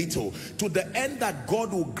 there a little, to the end that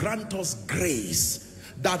God will grant us grace,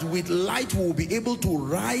 that with light we will be able to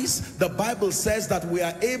rise. The Bible says that we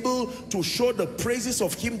are able to show the praises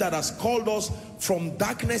of him that has called us from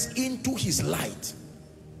darkness into his light.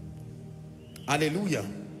 Hallelujah.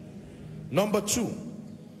 Number two,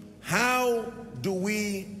 how do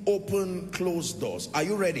we open closed doors? Are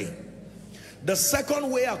you ready? The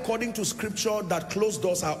second way, according to scripture, that closed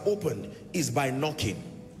doors are opened is by knocking.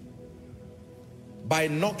 By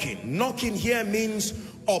knocking. Knocking here means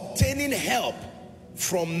obtaining help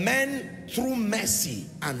from men through mercy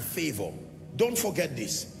and favor. Don't forget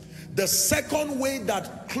this. The second way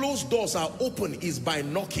that closed doors are open is by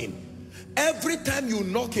knocking. Every time you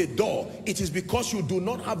knock a door, it is because you do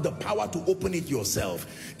not have the power to open it yourself.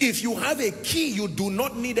 If you have a key, you do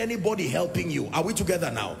not need anybody helping you. Are we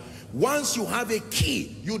together now? Once you have a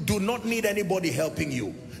key, you do not need anybody helping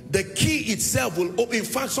you. The key itself will open. In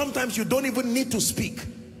fact, sometimes you don't even need to speak.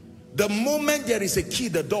 The moment there is a key,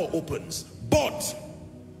 the door opens. But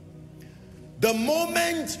the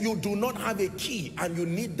moment you do not have a key and you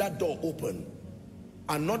need that door open,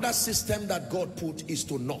 another system that God put is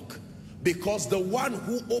to knock. Because the one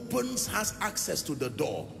who opens has access to the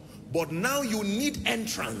door. But now you need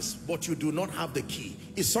entrance, but you do not have the key.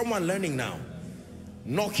 Is someone learning now?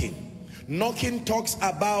 Knocking. Knocking talks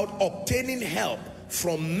about obtaining help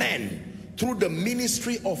from men through the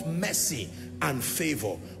ministry of mercy and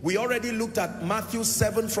favor. We already looked at Matthew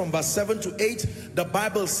 7 from verse 7 to 8. The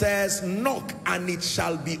Bible says, knock and it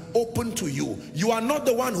shall be open to you. You are not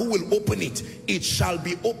the one who will open it. It shall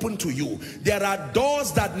be open to you. There are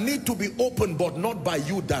doors that need to be opened, but not by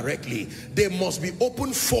you directly. They must be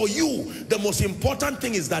open for you. The most important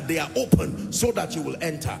thing is that they are open so that you will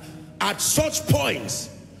enter. At such points,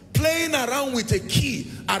 playing around with a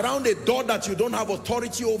key around a door that you don't have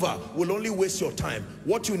authority over will only waste your time.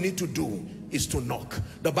 What you need to do is to knock.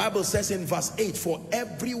 The Bible says in verse 8, for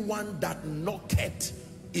everyone that knocketh,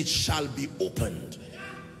 it shall be opened.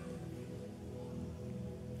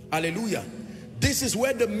 Hallelujah. This is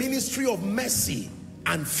where the ministry of mercy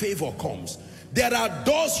and favor comes. There are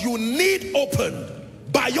doors you need opened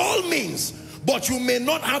by all means, but you may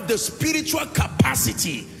not have the spiritual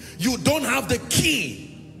capacity. You don't have the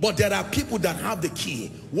key, but there are people that have the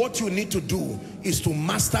key. What you need to do is to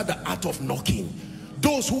master the art of knocking.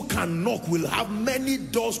 Those who can knock will have many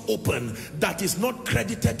doors open that is not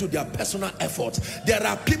credited to their personal effort. There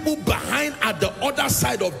are people behind at the other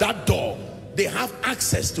side of that door. They have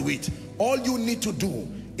access to it. All you need to do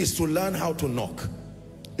is to learn how to knock.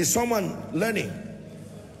 Is someone learning?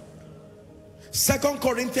 2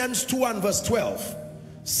 Corinthians 2 and verse 12.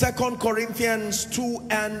 2 Corinthians 2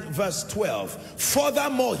 and verse 12.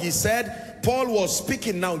 Furthermore, he said, Paul was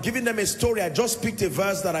speaking now, giving them a story. I just picked a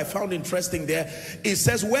verse that I found interesting there. It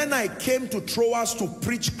says, when I came to Troas to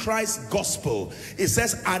preach Christ's gospel, it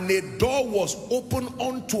says, and a door was opened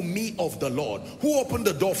unto me of the Lord. Who opened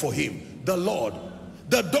the door for him? The Lord.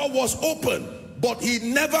 The door was open, but he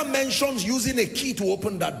never mentions using a key to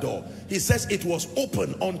open that door. He says it was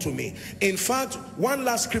open unto me. In fact, one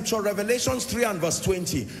last scripture, Revelations 3 and verse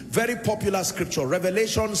 20. Very popular scripture,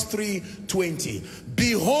 Revelations 3:20.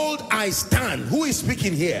 Behold, I stand. Who is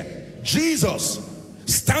speaking here? Jesus.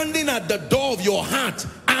 Standing at the door of your heart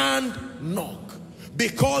and knock.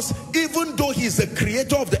 Because even though he's the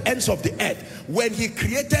creator of the ends of the earth, when he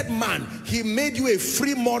created man, he made you a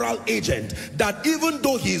free moral agent, that even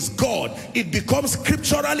though he is God, it becomes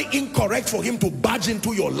scripturally incorrect for him to barge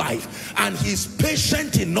into your life. And he's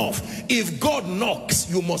patient enough. If God knocks,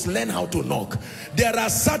 you must learn how to knock. There are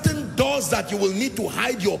certain doors that you will need to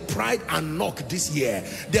hide your pride and knock this year.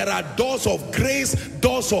 There are doors of grace,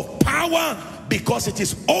 doors of power, because it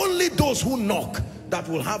is only those who knock that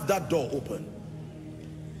will have that door open.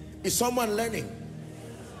 Is someone learning?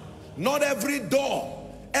 Not every door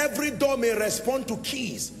may respond to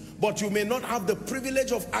keys, but you may not have the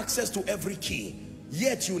privilege of access to every key.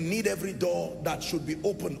 Yet you need every door that should be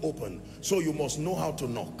open. So you must know how to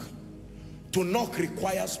knock. To knock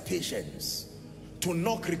requires patience. To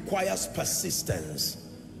knock requires persistence.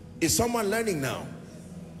 Is someone learning now?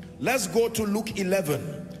 Let's go to Luke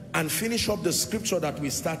 11 and finish up the scripture that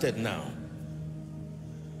we started now.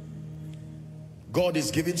 God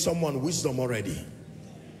is giving someone wisdom already.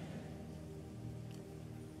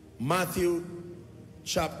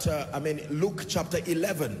 Luke chapter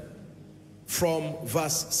 11 from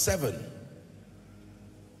verse 7.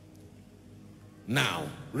 Now,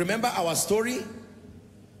 remember our story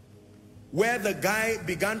where the guy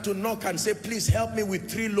began to knock and say, please help me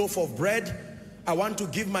with 3 loaves of bread. I want to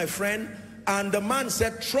give my friend. And the man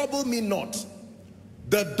said, trouble me not.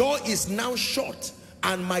 The door is now shut,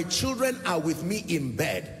 and my children are with me in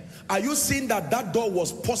bed. Are you seeing that that door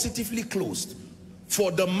was positively closed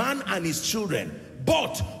for the man and his children?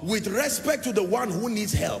 But with respect to the one who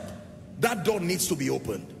needs help, that door needs to be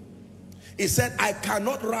opened. He said, I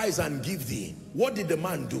cannot rise and give thee. What did the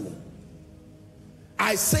man do?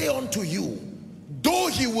 I say unto you, though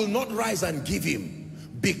he will not rise and give him,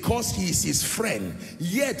 because he is his friend,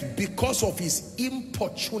 yet because of his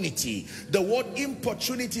importunity. The word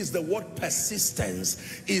importunity is the word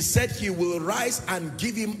persistence. He said he will rise and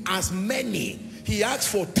give him as many. He asked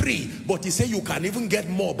for 3, but he said you can even get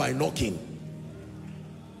more by knocking.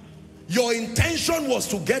 Your intention was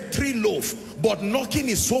to get 3 loaves, but knocking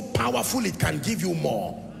is so powerful it can give you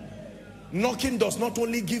more. Knocking does not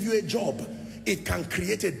only give you a job, it can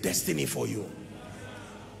create a destiny for you.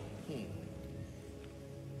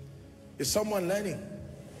 Is someone learning?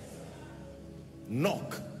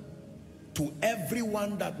 Knock. To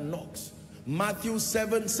everyone that knocks. Matthew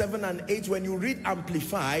 7 and 8, when you read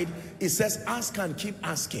Amplified, it says ask and keep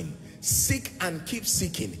asking, seek and keep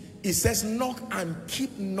seeking. It says knock and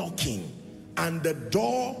keep knocking, and the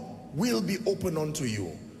door will be open unto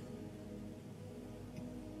you.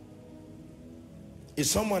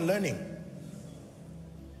 Is someone learning?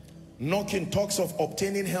 Knocking talks of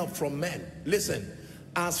obtaining help from men. Listen,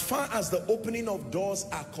 as far as the opening of doors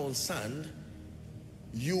are concerned,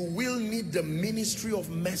 you will need the ministry of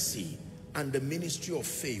mercy and the ministry of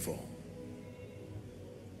favor.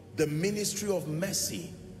 The ministry of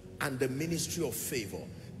mercy and the ministry of favor.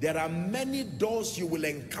 There are many doors you will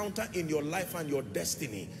encounter in your life and your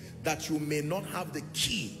destiny that you may not have the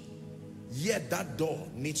key, yet that door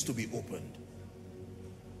needs to be opened.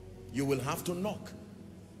 You will have to knock.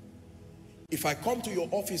 If I come to your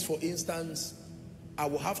office, for instance, I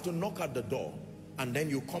will have to knock at the door, and then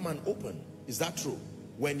you come and open. Is that true?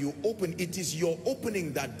 When you open, it is your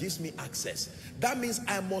opening that gives me access. That means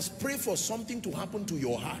I must pray for something to happen to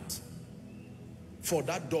your heart for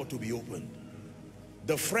that door to be opened.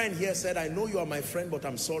 The friend here said, I know you are my friend, but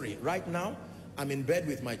I'm sorry. Right now, I'm in bed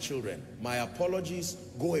with my children. My apologies,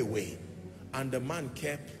 go away. And the man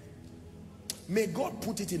kept. May God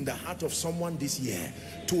put it in the heart of someone this year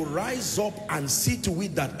to rise up and see to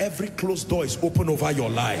it that every closed door is open over your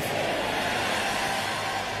life.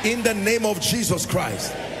 In the name of Jesus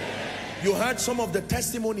Christ. You heard some of the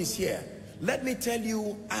testimonies here. Let me tell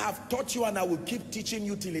you, I have taught you and I will keep teaching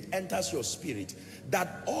you till it enters your spirit,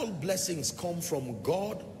 that all blessings come from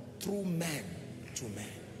God through men to men.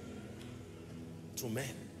 To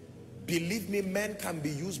men. Believe me, men can be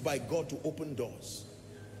used by God to open doors.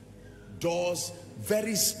 Doors,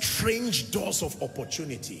 very strange doors of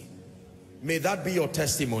opportunity. May that be your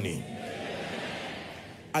testimony.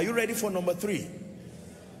 Are you ready for number 3?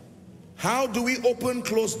 How do we open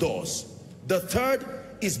closed doors? The third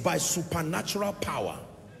is by supernatural power.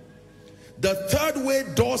 The third way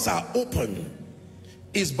doors are open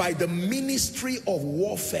is by the ministry of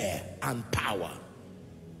warfare and power.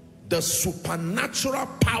 The supernatural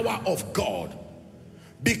power of God.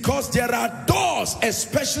 Because there are doors,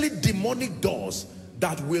 especially demonic doors,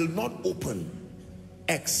 that will not open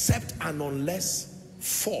except and unless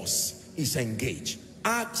force is engaged.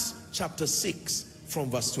 Acts chapter 6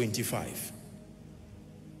 from verse 25.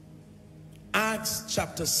 Acts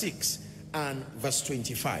chapter 6 and verse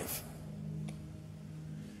 25.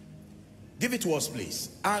 Give it to us, please.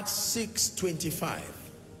 Acts 6:25.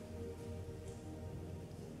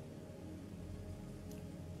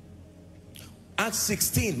 Acts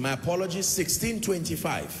 16, my apologies,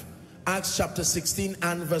 16:25. Acts chapter 16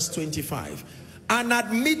 and verse 25. And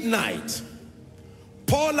at midnight,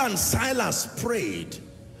 Paul and Silas prayed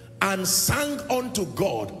and sang unto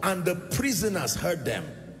God, and the prisoners heard them.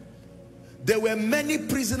 There were many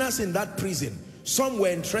prisoners in that prison. Some were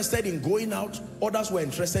interested in going out, others were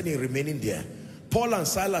interested in remaining there. Paul and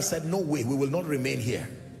Silas said, no way, we will not remain here.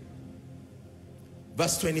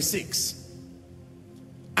 Verse 26.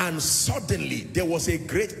 And suddenly there was a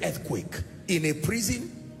great earthquake in a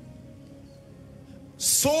prison,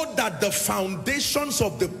 so that the foundations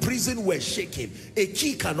of the prison were shaken. A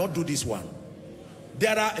key cannot do this one.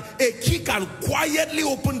 A key can quietly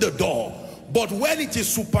open the door, but when it is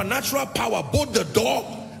supernatural power, both the door,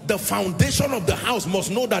 the foundation of the house must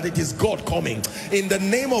know that it is God coming. In the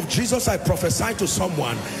name of Jesus, I prophesy to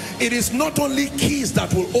someone, it is not only keys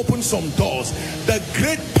that will open some doors. The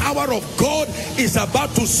great power of God is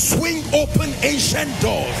about to swing open ancient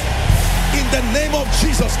doors. In the name of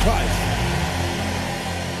Jesus Christ.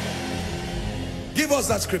 Give us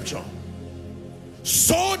that scripture.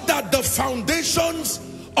 So that the foundations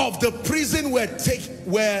of the prison were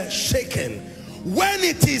shaken. When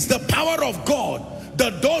it is the power of God,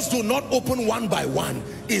 the doors do not open one by one.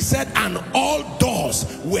 He said, and all doors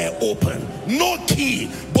were open. No key,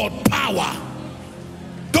 but power.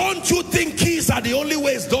 Don't you think keys are the only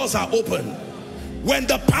ways doors are open? When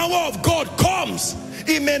the power of God comes,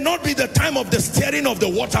 it may not be the time of the stirring of the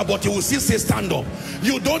water, but you will still say stand up.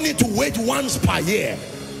 You don't need to wait once per year.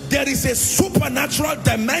 There is a supernatural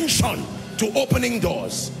dimension to opening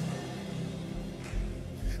doors.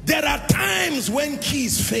 There are times when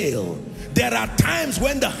keys fail. There are times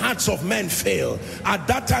when the hearts of men fail. At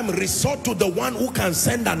that time, resort to the one who can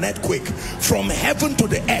send an earthquake from heaven to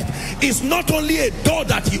the earth. It's not only a door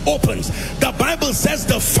that he opens. The Bible says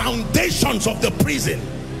the foundations of the prison.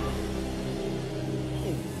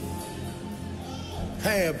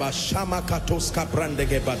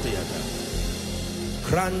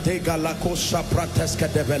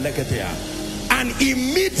 And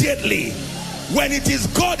immediately, when it is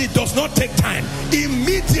God, it does not take time.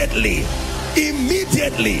 Immediately,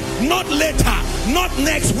 not later, not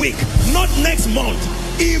next week, not next month.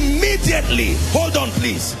 Immediately. Hold on,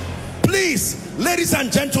 please. Please, ladies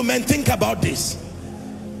and gentlemen, think about this.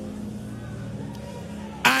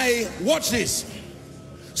 I watch this.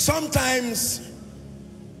 Sometimes,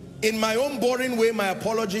 in my own boring way, my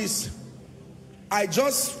apologies, I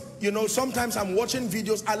just, sometimes I'm watching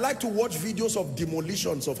videos. I like to watch videos of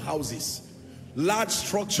demolitions of houses, large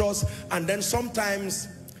structures, and then sometimes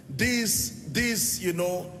these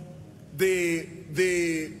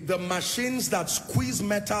the machines that squeeze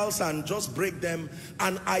metals and just break them.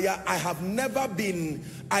 And I have never been,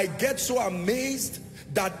 I get so amazed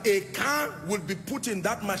that a car will be put in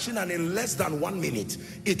that machine and in less than 1 minute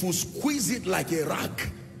it will squeeze it like a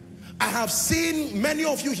rag. I have seen, many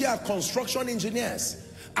of you here are construction engineers,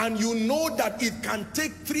 and you know that it can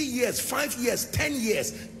take 3 years, 5 years, 10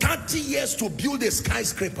 years, 30 years to build a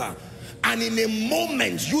skyscraper. And in a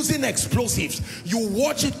moment, using explosives, you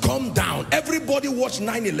watch it come down. Everybody watched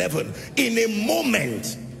 9/11. In a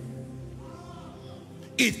moment,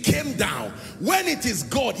 it came down. When it is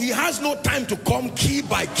God, he has no time to come key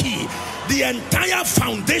by key. The entire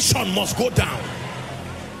foundation must go down.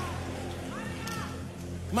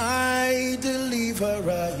 My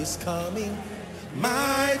deliverer is coming.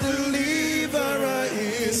 My deliverer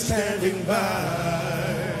is standing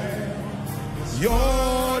by.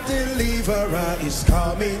 Your deliverer is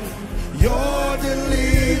coming. Your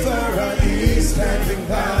deliverer is standing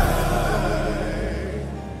by.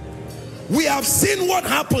 We have seen what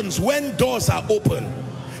happens when doors are open.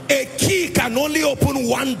 A key can only open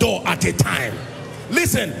one door at a time.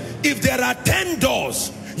 Listen, if there are 10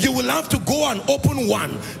 doors, you will have to go and open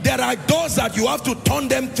one. There are doors that you have to turn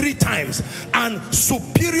them 3 times. And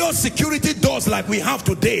superior security doors like we have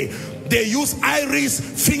today, they use iris,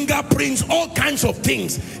 fingerprints, all kinds of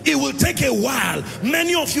things. It will take a while.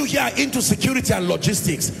 Many of you here are into security and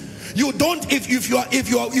logistics. You don't, if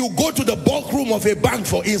you go to the bulk room of a bank,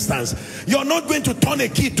 for instance, you're not going to turn a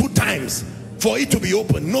key 2 times for it to be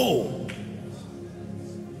open. No.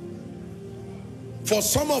 For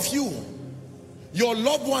some of you, your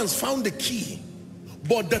loved ones found the key,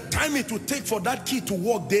 but the time it would take for that key to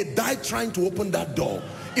work, they died trying to open that door.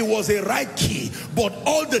 It was a right key, but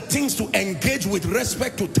all the things to engage with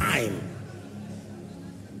respect to time.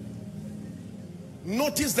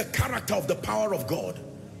 Notice the character of the power of God.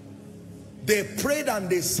 They prayed and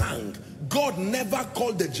they sang. God never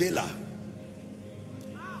called the jailer.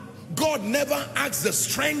 God never asked the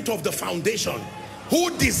strength of the foundation. Who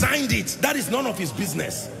designed it? That is none of his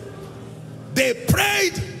business. They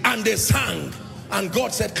prayed and they sang, and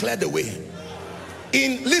God said, clear the way.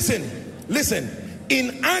 Listen,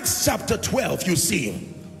 in Acts chapter 12, you see,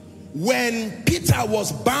 when Peter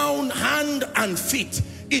was bound hand and feet,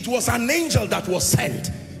 it was an angel that was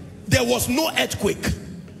sent. There was no earthquake.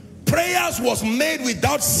 Prayers was made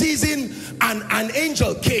without ceasing, and an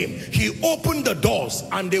angel came. He opened the doors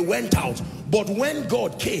and they went out. But when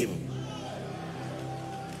God came,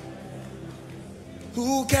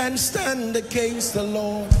 who can stand against the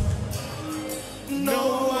Lord?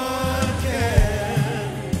 No one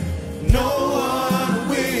can. No one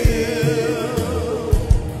will.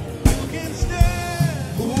 Who can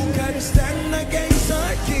stand? Who can stand against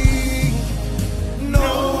our King?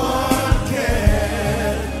 No one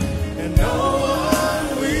can. And no one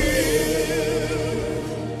will.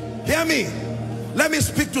 Hear me. Let me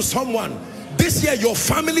speak to someone. This year your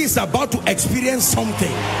family is about to experience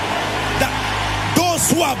something.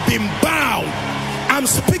 Those who have been bound, I'm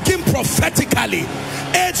speaking prophetically,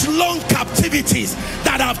 age-long captivities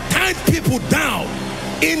that have tied people down,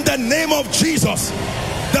 in the name of Jesus,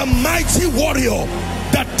 the mighty warrior,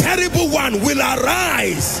 the terrible one, will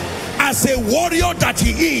arise as a warrior that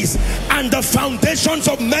he is, and the foundations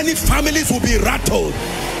of many families will be rattled.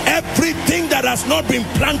 Everything that has not been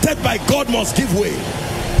planted by God must give way.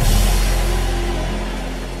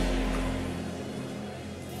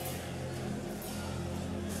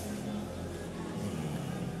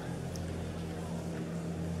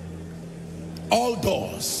 All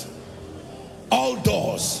doors, all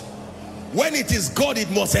doors. When it is God, it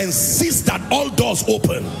must insist that all doors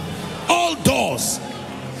open. All doors.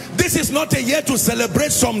 This is not a year to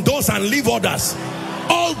celebrate some doors and leave others.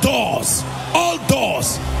 All doors, all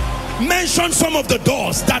doors. Mention some of the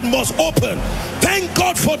doors that must open. Thank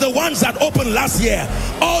God for the ones that opened last year.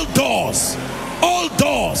 All doors, all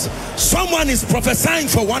doors. Someone is prophesying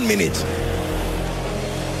for 1 minute.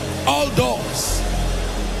 All doors.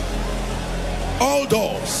 All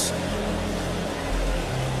doors.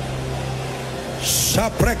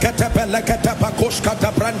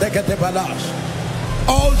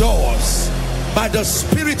 All doors by the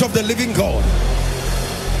Spirit of the living God.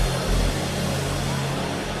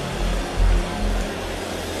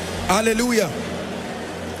 Hallelujah.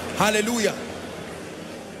 Hallelujah.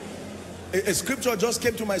 A scripture just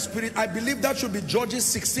came to my spirit. I believe that should be Judges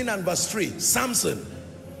 16 and verse 3. Samson.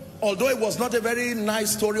 Although it was not a very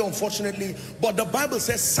nice story, unfortunately, but the Bible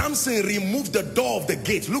says Samson removed the door of the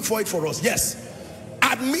gate. Look for it for us. Yes.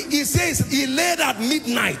 He says he laid at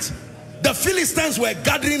midnight. The Philistines were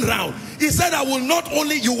gathering round. He said, I will not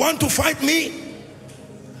only, you want to fight me?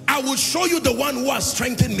 I will show you the one who has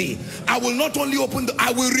strengthened me. I will not only open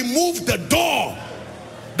I will remove the door.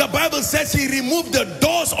 The Bible says he removed the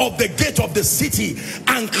doors of the gate of the city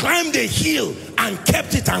and climbed a hill and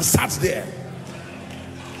kept it and sat there.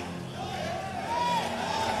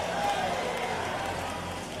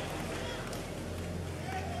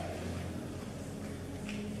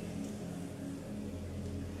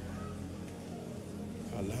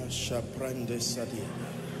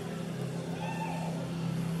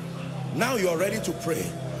 Now you are ready to pray.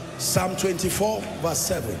 Psalm 24 verse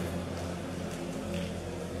 7.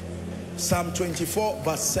 Psalm 24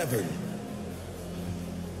 verse 7.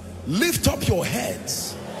 Lift up your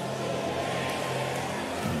heads,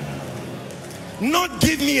 Not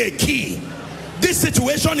give me a key. This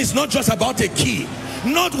situation is not just about a key.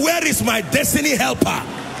 Not where is my destiny helper.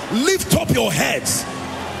 Lift up your heads,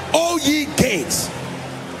 all ye gates,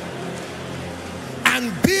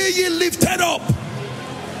 and be ye lifted up,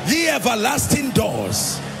 ye everlasting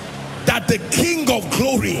doors, that the King of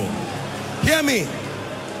glory, hear me,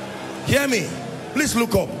 hear me, please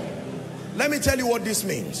look up. Let me tell you what this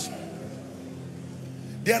means.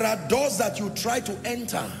 There are doors that you try to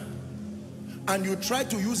enter and you try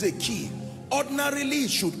to use a key. Ordinarily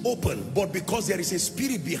it should open, but because there is a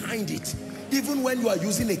spirit behind it, even when you are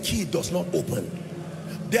using a key, it does not open.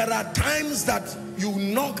 There are times that you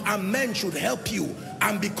knock and men should help you,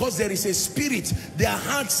 and because there is a spirit, their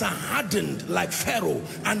hearts are hardened like Pharaoh,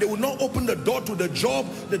 and they will not open the door to the job,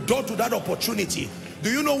 the door to that opportunity.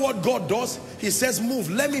 Do you know what God does? He says,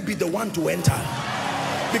 move, let me be the one to enter.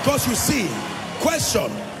 Because you see,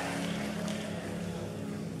 question,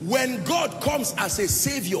 when God comes as a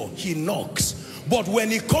savior, he knocks, but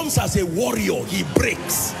when he comes as a warrior, he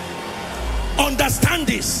breaks. Understand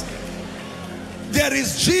this. There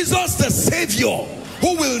is Jesus the Savior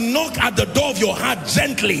who will knock at the door of your heart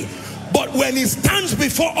gently, but when he stands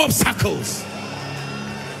before obstacles,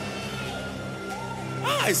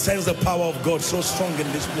 I sense the power of God so strong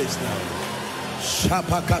in this place now.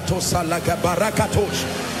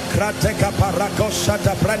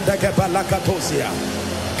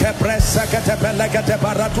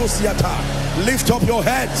 Lift up your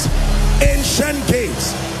heads, ancient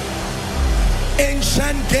gates,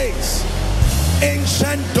 ancient gates,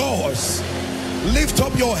 ancient doors. Lift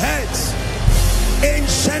up your heads,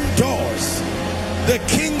 ancient doors. The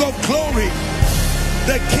King of glory,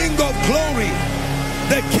 the King of glory,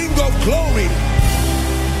 the King of glory.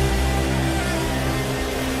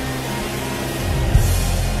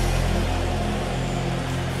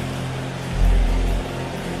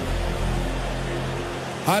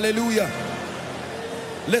 Hallelujah.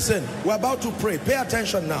 Listen, we're about to pray. Pay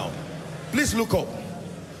attention now. Please look up.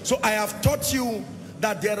 So I have taught you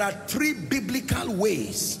that there are 3 biblical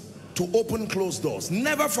ways to open closed doors.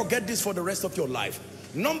 Never forget this for the rest of your life.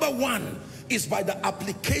 Number 1 is by the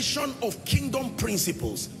application of kingdom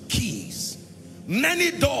principles, keys.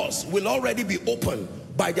 Many doors will already be opened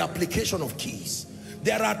by the application of keys.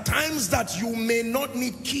 There are times that you may not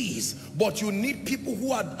need keys, but you need people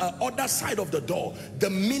who are other side of the door. The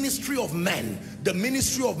ministry of men, the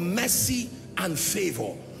ministry of mercy and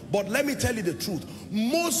favor. But let me tell you the truth.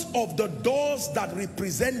 Most of the doors that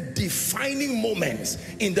represent defining moments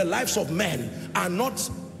in the lives of men are not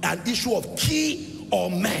an issue of key or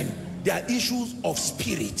men. They are issues of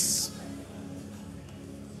spirits.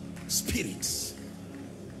 Spirits.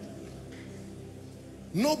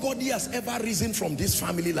 Nobody has ever risen from this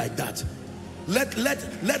family like that. Let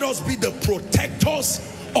us be the protectors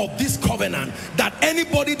of this covenant, that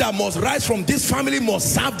anybody that must rise from this family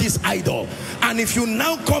must serve this idol. And if you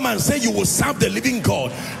now come and say you will serve the living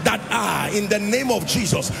God, that in the name of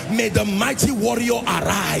Jesus, may the mighty warrior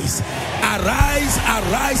arise. Arise,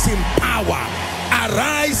 arise in power.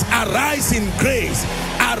 Arise, arise in grace.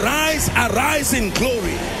 Arise, arise in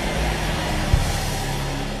glory.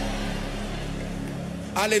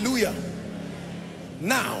 Hallelujah.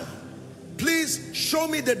 Now, please show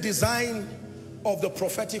me the design of the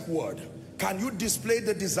prophetic word. Can you display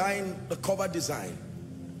the design, the cover design?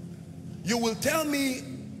 You will tell me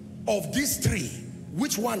of these 3,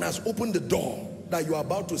 which one has opened the door that you are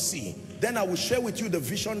about to see. Then I will share with you the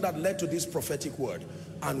vision that led to this prophetic word,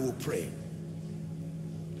 and we'll pray.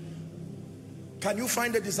 Can you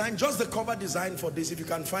find the design? Just the cover design for this. If you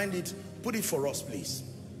can find it, put it for us, please.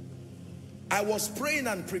 I was praying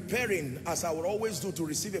and preparing, as I would always do, to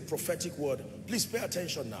receive a prophetic word. Please pay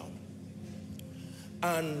attention now.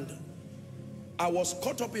 And I was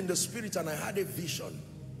caught up in the spirit and I had a vision.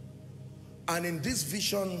 And in this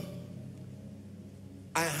vision,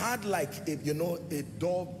 I had like a, a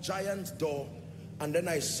door, giant door. And then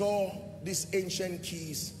I saw these ancient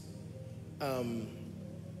keys.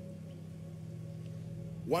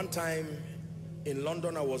 One time in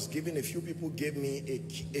London, I was given, a few people gave me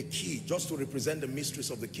a key just to represent the mysteries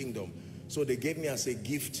of the kingdom. So they gave me as a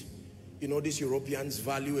gift. You know, these Europeans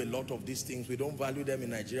value a lot of these things. We don't value them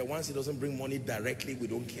in Nigeria. Once it doesn't bring money directly, we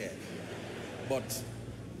don't care. But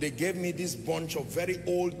they gave me this bunch of very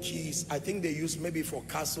old keys. I think they used maybe for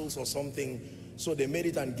castles or something. So they made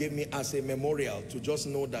it and gave me as a memorial to just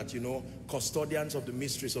know that, custodians of the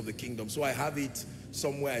mysteries of the kingdom. So I have it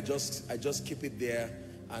somewhere. I just keep it there.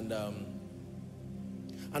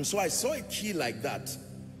 And so I saw a key like that,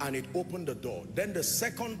 and it opened the door. Then the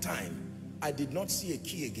second time, I did not see a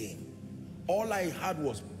key again. All I had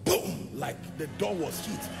was boom. boom, like the door was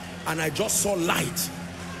hit, and I just saw light.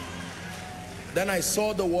 Then I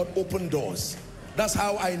saw the word open doors. That's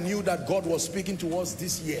how I knew that God was speaking to us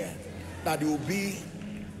this year, that it will be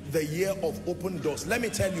the year of open doors. Let me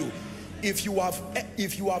tell you, if you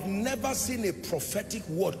have never seen a prophetic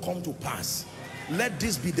word come to pass, let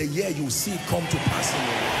this be the year you see it come to pass in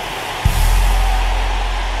your life.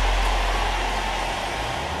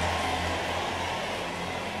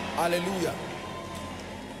 Hallelujah.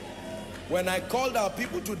 When I called our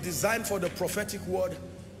people to design for the prophetic word,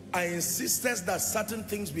 I insisted that certain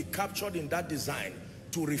things be captured in that design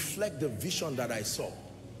to reflect the vision that I saw.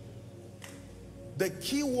 The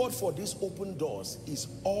key word for these open doors is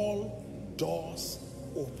all doors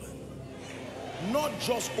open. Not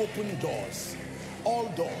just open doors, all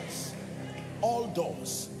doors, all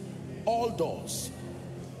doors, all doors.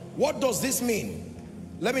 What does this mean?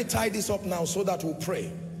 Let me tie this up now so that we'll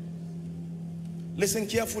pray. Listen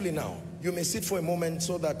carefully now. You may sit for a moment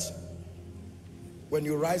so that when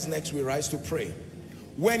you rise next, we rise to pray.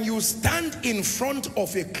 When you stand in front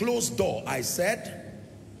of a closed door, I said,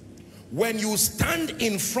 when you stand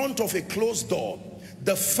in front of a closed door,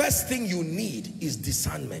 the first thing you need is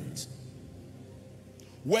discernment.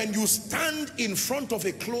 When you stand in front of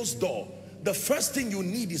a closed door, the first thing you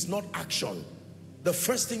need is not action. The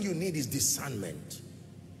first thing you need is discernment.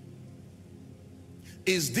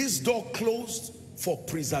 Is this door closed for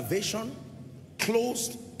preservation,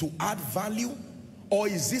 closed to add value, or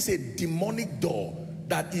is this a demonic door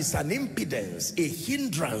that is an impedance, a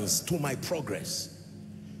hindrance to my progress?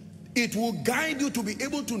 It will guide you to be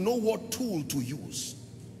able to know what tool to use.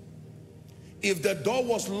 If the door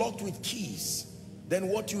was locked with keys, then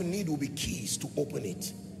what you need will be keys to open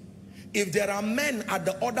it. If there are men at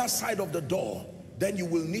the other side of the door, then you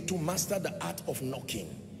will need to master the art of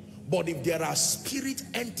knocking. But if there are spirit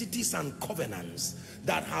entities and covenants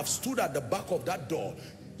that have stood at the back of that door,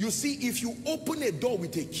 you see, if you open a door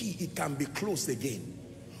with a key, it can be closed again.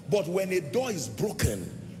 But when a door is broken,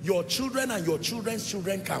 your children and your children's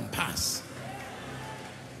children can pass.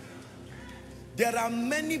 There are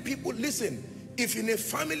many people, listen, if in a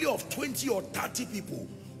family of 20 or 30 people,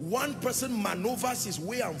 one person maneuvers his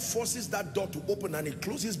way and forces that door to open and it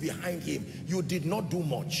closes behind him, you did not do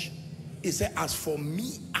much. He said, as for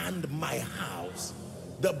me and my house,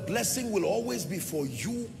 the blessing will always be for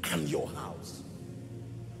you and your house.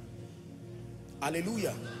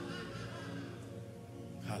 Hallelujah.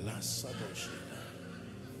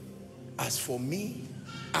 As for me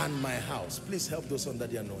and my house, please help those under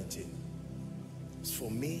the anointing. As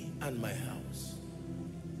for me and my house.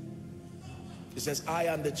 It says, I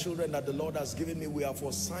and the children that the Lord has given me, we are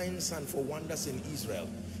for signs and for wonders in Israel.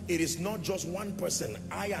 It is not just one person,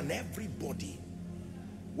 I and everybody.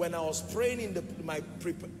 When I was praying in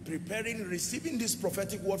preparing, receiving this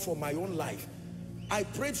prophetic word for my own life, I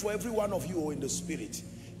prayed for every one of you in the spirit.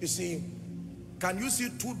 You see, can you see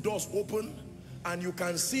two doors open? And you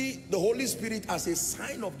can see the Holy Spirit as a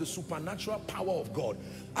sign of the supernatural power of God.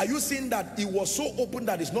 Are you seeing that it was so open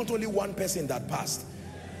that it's not only one person that passed?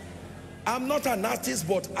 I'm not an artist,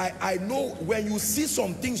 but I know when you see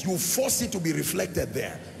some things, you force it to be reflected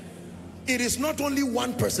there. It is not only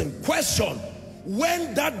one person. Question,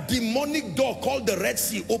 when that demonic door called the Red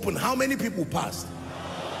Sea opened, how many people passed?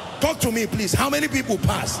 Talk to me, please. How many people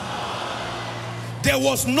passed? There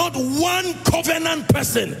was not one covenant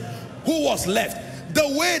person who was left. The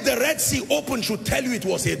way the Red Sea opened should tell you it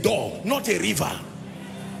was a door, not a river.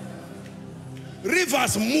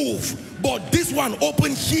 Rivers move, but this one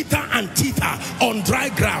opened hither and thither on dry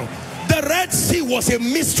ground. The Red Sea was a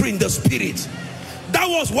mystery in the spirit. That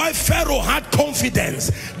was why Pharaoh had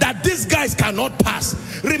confidence that these guys cannot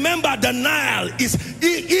pass. Remember, the Nile is,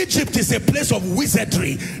 Egypt is a place of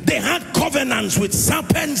wizardry. They had covenants with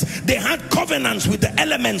serpents. They had covenants with the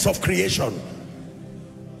elements of creation.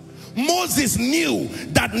 Moses knew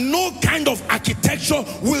that no kind of architecture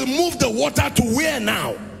will move the water to where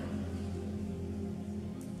now?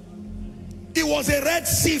 It was a Red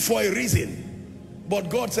Sea for a reason. But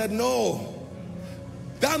God said, no.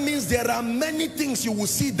 That means there are many things you will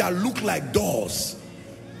see that look like doors.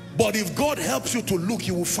 But if God helps you to look,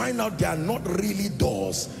 you will find out they are not really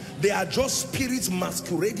doors. They are just spirits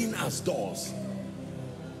masquerading as doors.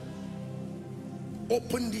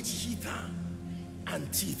 Opened it hither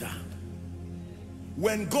and thither.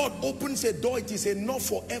 When God opens a door, it is enough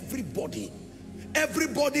for everybody.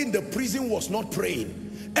 Everybody in the prison was not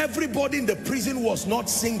praying. Everybody in the prison was not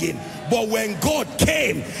singing, but when God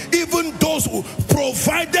came, even those who,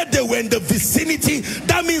 provided they were in the vicinity,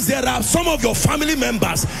 that means there are some of your family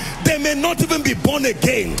members, they may not even be born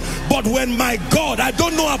again, but when my God, I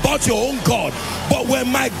don't know about your own God, but when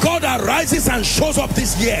my God arises and shows up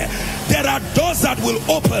this year, there are doors that will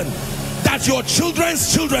open that your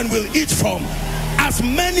children's children will eat from, as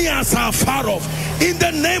many as are far off, in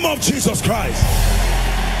the name of Jesus Christ.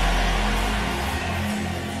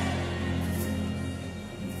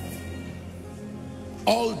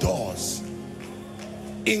 All doors,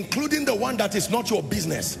 including the one that is not your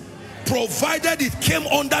business, provided it came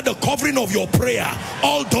under the covering of your prayer,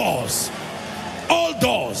 all doors, all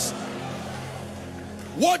doors.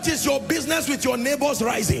 What is your business with your neighbors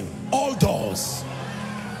rising? All doors,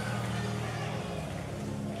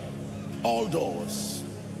 all doors,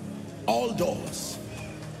 all doors,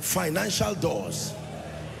 financial doors.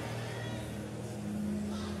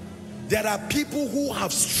 There are people who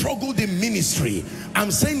have struggled in ministry.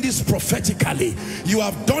 I'm saying this prophetically. You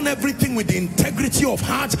have done everything with the integrity of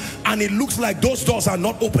heart, and it looks like those doors are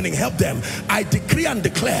not opening. Help them. I decree and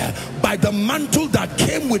declare, by the mantle that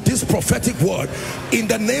came with this prophetic word, in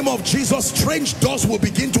the name of Jesus, strange doors will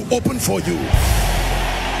begin to open for you.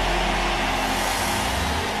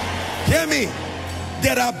 Hear me.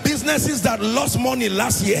 There are businesses that lost money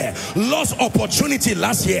last year, lost opportunity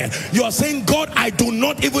last year. You are saying, God, I do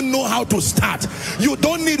not even know how to start. You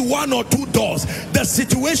don't need one or two doors. The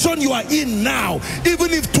situation you are in now,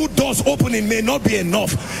 even if two doors open, it may not be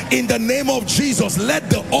enough. In the name of Jesus, let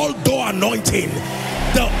the all-door anointing,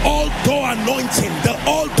 the all-door anointing, the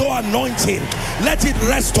all-door anointing, let it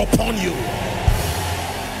rest upon you.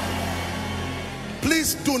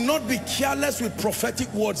 Please do not be careless with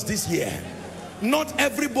prophetic words this year. Not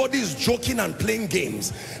everybody is joking and playing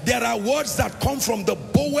games. There are words that come from the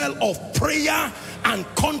bowel of prayer and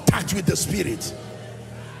contact with the Spirit.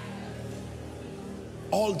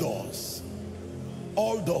 All doors,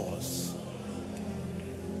 all doors.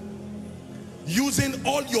 Using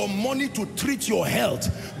all your money to treat your health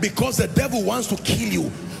because the devil wants to kill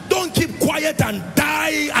you. Don't keep quiet and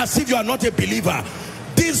die as if you are not a believer.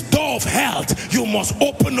 This door of health, you must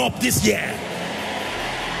open up this year.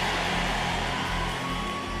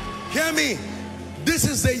 Hear me. This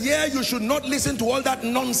is the year you should not listen to all that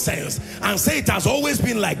nonsense and say it has always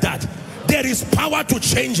been like that. There is power to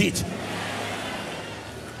change it.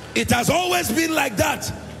 It has always been like that,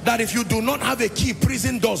 that if you do not have a key,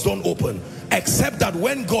 prison doors don't open, except that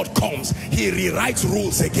when God comes, he rewrites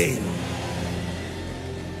rules again.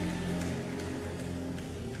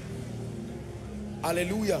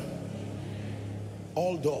 Hallelujah.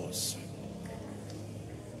 All doors,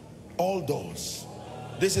 all doors.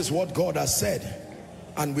 This is what God has said,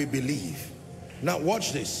 and we believe. Now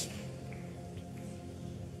watch this.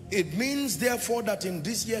 It means therefore that in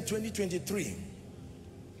this year 2023,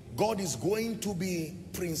 God is going to be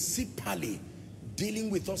principally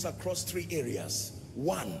dealing with us across three areas.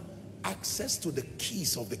 One, access to the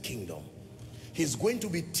keys of the kingdom. He's going to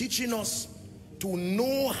be teaching us to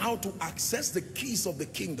know how to access the keys of the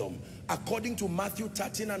kingdom. According to Matthew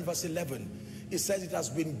 13 and verse 11, it says, it has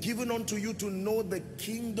been given unto you to know the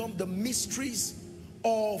kingdom, the mysteries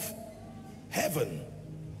of heaven.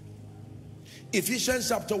 Ephesians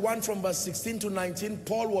chapter 1 from verse 16 to 19,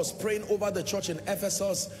 Paul was praying over the church in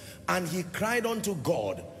Ephesus, and he cried unto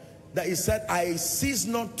God that he said, I cease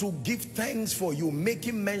not to give thanks for you,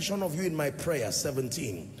 making mention of you in my prayer.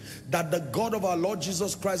 17, that the God of our Lord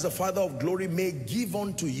Jesus Christ, the Father of glory, may give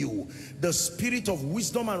unto you the spirit of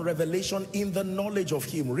wisdom and revelation in the knowledge of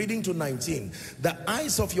him. Reading to 19, the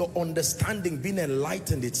eyes of your understanding being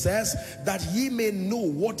enlightened, it says, that ye may know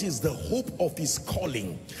what is the hope of his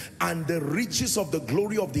calling and the riches of the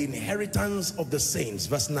glory of the inheritance of the saints.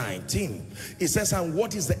 Verse 19, it says, and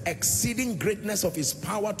what is the exceeding greatness of his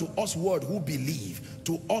power to us word who believe,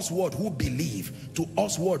 to us word who believe, to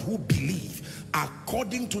us word who believe,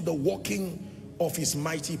 according to the working of his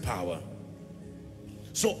mighty power.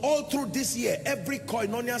 So all through this year, every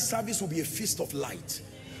koinonia service will be a feast of light,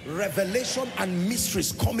 revelation and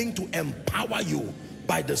mysteries coming to empower you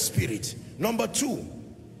by the Spirit. Number two,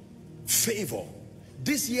 favor.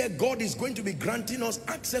 This year God is going to be granting us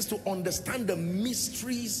access to understand the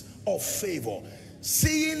mysteries of favor.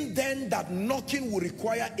 Seeing then that knocking will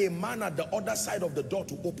require a man at the other side of the door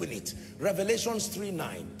to open it. Revelations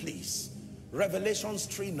 3:9, please. Revelations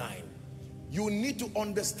 3:9. You need to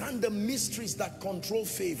understand the mysteries that control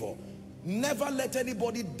favor. Never let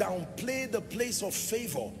anybody downplay the place of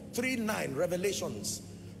favor. 3:9, Revelations.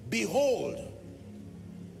 Behold,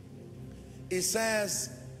 it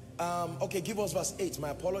says, okay, give us verse 8. My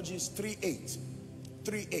apologies. 3:8.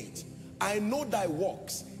 3:8. I know thy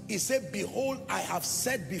works. He said, behold, I have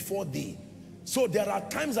set before thee. So there are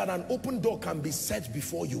times that an open door can be set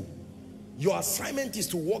before you. Your assignment is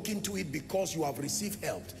to walk into it because you have received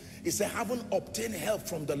help. He said, having obtained help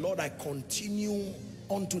from the Lord, I continue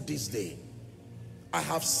unto this day. I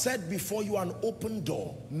have set before you an open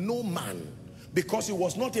door. No man, because it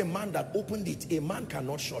was not a man that opened it, a man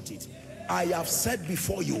cannot shut it. I have set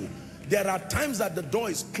before you. There are times that the door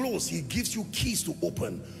is closed, he gives you keys to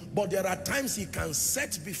open. But there are times he can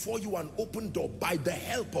set before you an open door by the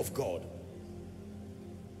help of God.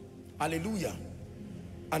 Hallelujah.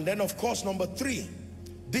 And then of course, number 3,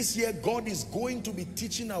 this year God is going to be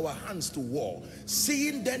teaching our hands to war.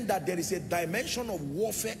 Seeing then that there is a dimension of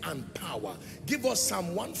warfare and power. Give us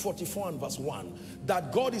Psalm 144 and verse 1.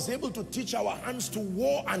 That God is able to teach our hands to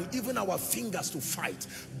war and even our fingers to fight.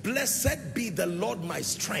 Blessed be the Lord my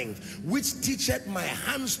strength, which teacheth my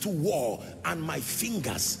hands to war and my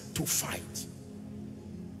fingers to fight.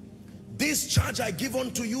 This charge I give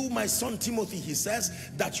unto you, my son Timothy, he says,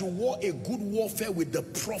 that you war a good warfare with the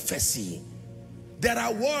prophecy. There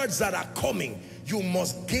are words that are coming. You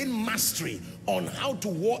must gain mastery on how to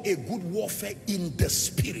war a good warfare in the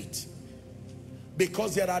spirit.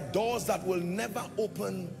 Because there are doors that will never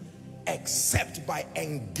open except by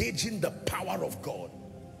engaging the power of God.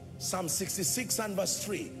 Psalm 66 and verse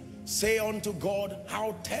 3. Say unto God,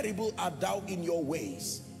 how terrible art thou in your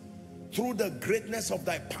ways. Through the greatness of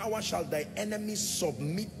thy power shall thy enemies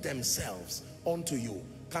submit themselves unto you.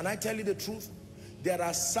 Can I tell you the truth? There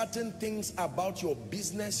are certain things about your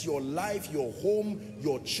business, your life, your home,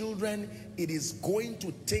 your children. It is going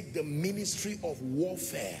to take the ministry of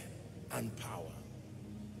warfare and power.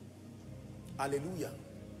 Hallelujah.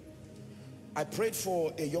 I prayed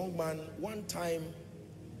for a young man one time,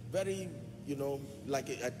 very, like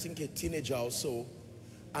I think a teenager or so.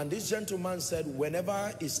 And this gentleman said,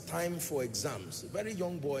 whenever it's time for exams, a very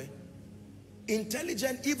young boy,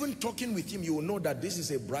 intelligent, even talking with him, you will know that this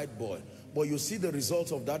is a bright boy. But you see the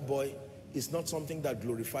results of that boy is not something that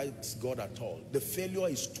glorifies God at all. The failure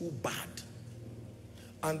is too bad.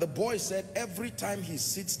 And the boy said every time he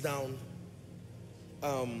sits down,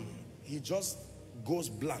 he just goes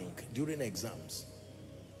blank during exams.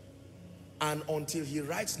 And until he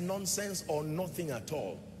writes nonsense or nothing at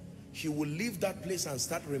all, he will leave that place and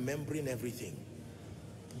start remembering everything.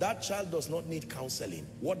 That child does not need counseling.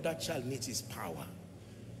 What that child needs is power.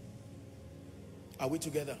 Are we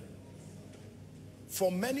together? For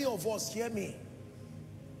many of us, hear me,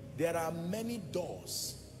 there are many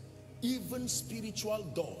doors, even spiritual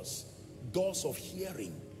doors, doors of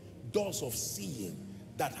hearing, doors of seeing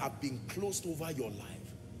that have been closed over your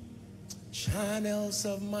life. Channels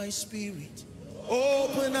of my spirit,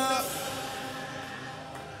 open up.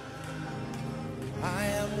 I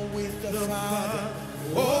am with the Father,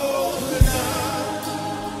 open up.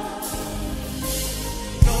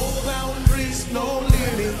 No boundaries, no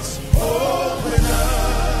limits, open up.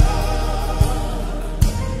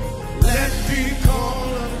 Let me call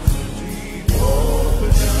unto thee,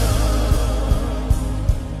 open up.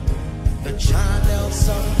 The channels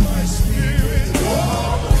of my spirit,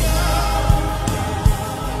 open up.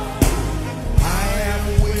 I am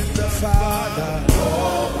with the Father,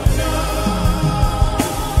 open up.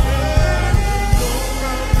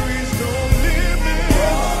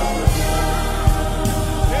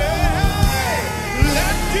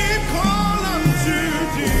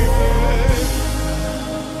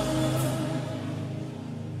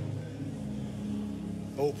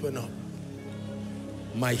 Open up.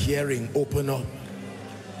 My hearing, open up.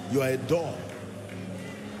 You are a door.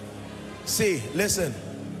 See, listen,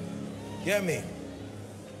 hear me.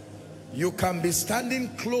 You can be standing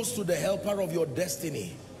close to the helper of your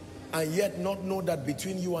destiny and yet not know that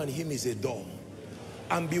between you and him is a door,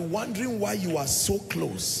 and be wondering why you are so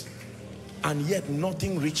close and yet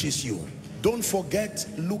nothing reaches you. Don't forget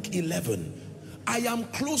Luke 11. I am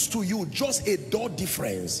close to you, just a door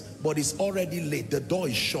difference, but it's already late. The door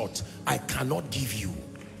is shut. I cannot give you.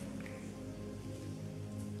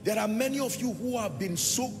 There are many of you who have been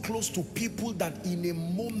so close to people that in a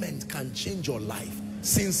moment can change your life.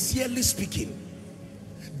 Sincerely speaking,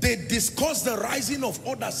 they discuss the rising of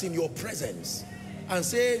others in your presence and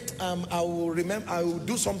say, I will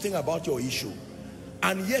do something about your issue.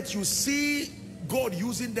 And yet you see God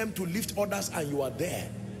using them to lift others and you are there.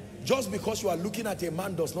 Just because you are looking at a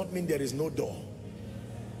man does not mean there is no door.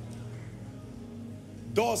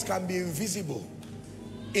 Doors can be invisible.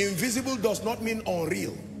 Invisible does not mean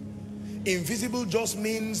unreal. Invisible just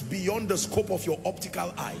means beyond the scope of your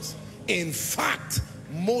optical eyes. In fact,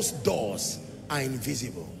 most doors are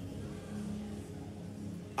invisible.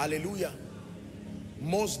 Hallelujah.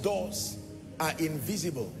 Most doors are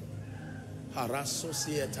invisible.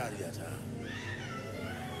 Harasosietariata.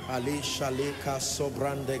 Ali Shaleka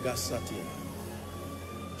Sobrande Gasatia.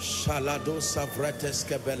 Shalado Savretes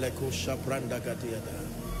Kebeleko Shabranda Gadiada.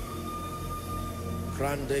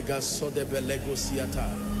 Grande Gasode Belego Siata.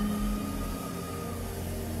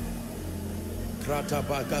 Krata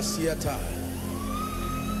Bagasiata.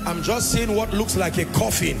 I'm just seeing what looks like a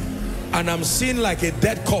coffin, and I'm seeing like a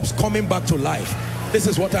dead corpse coming back to life. This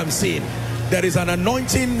is what I'm seeing. There is an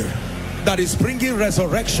anointing that is bringing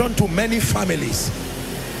resurrection to many families.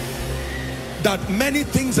 That many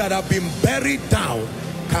things that have been buried down.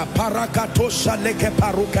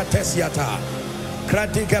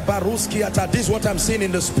 This is what I'm seeing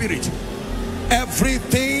in the spirit.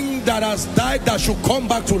 Everything that has died that should come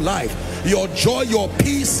back to life. Your joy, your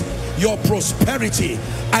peace, your prosperity,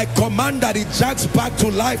 I command that it jogs back to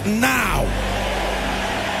life now.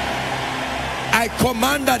 I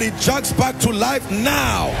command that it jogs back to life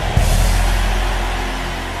now.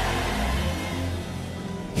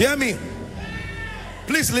 Hear me.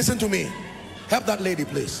 Please listen to me. Help that lady,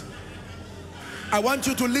 please. I want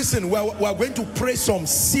you to listen. We're going to pray some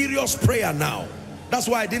serious prayer now. That's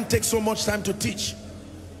why I didn't take so much time to teach.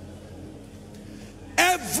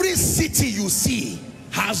 Every city you see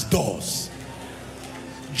has doors.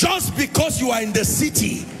 Just because you are in the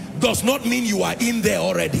city does not mean you are in there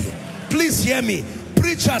already. Please hear me.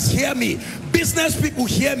 Preachers, hear me. Business people,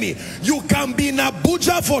 hear me. You can be in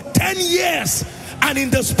Abuja for 10 years and in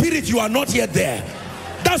the spirit you are not yet there.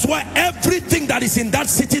 That's why everything that is in that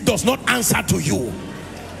city does not answer to you.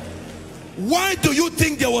 Why do you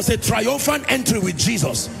think there was a triumphant entry with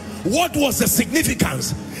Jesus? What was the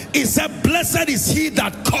significance? He said, blessed is he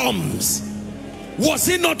that comes. Was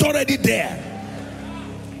he not already there?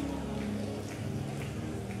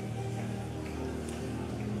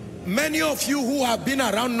 Many of you who have been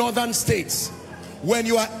around northern states, when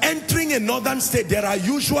you are entering a northern state, there are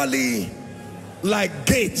usually like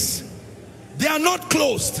gates. They are not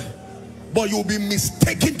closed, but you'll be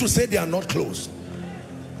mistaken to say they are not closed.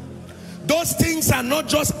 Those things are not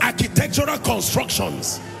just architectural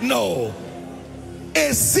constructions. No.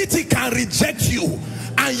 A city can reject you,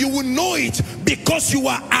 and you will know it because you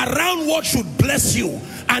are around what should bless you,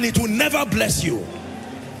 and it will never bless you.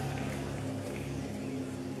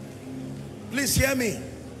 Please hear me.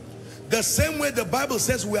 The same way the Bible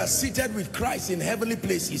says we are seated with Christ in heavenly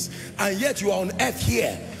places, and yet you are on earth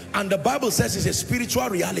here, and the Bible says it's a spiritual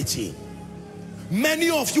reality. Many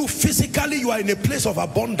of you physically you are in a place of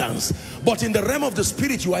abundance, but in the realm of the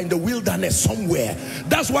spirit you are in the wilderness somewhere.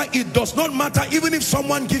 That's why it does not matter even if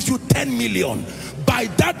someone gives you 10 million. By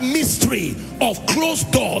that mystery of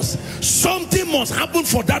closed doors, something must happen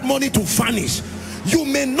for that money to vanish. You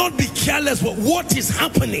may not be careless, but what is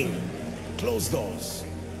happening? Closed doors.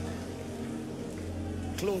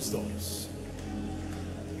 Closed doors.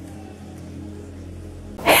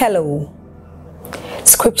 Hello.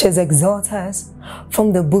 Scriptures exhort us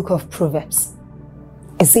from the book of Proverbs.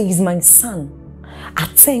 It says, my son,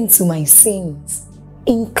 attend to my sayings,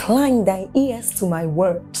 incline thy ears to my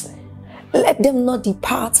words, let them not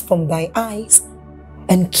depart from thy eyes,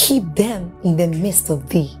 and keep them in the midst of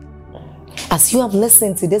thee. As you have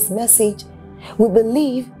listened to this message, we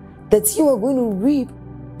believe that you are going to reap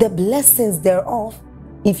the blessings thereof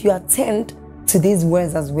if you attend to these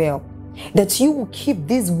words as well. That you will keep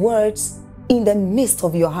these words in the midst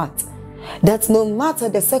of your heart. That no matter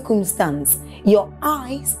the circumstance, your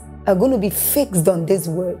eyes are going to be fixed on these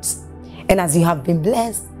words. And as you have been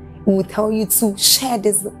blessed, we will tell you to share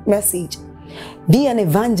this message. Be an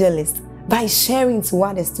evangelist by sharing to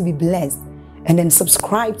others to be blessed. And then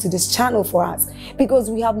subscribe to this channel for us,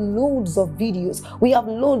 because we have loads of videos, we have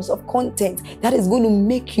loads of content that is going to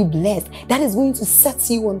make you blessed, that is going to set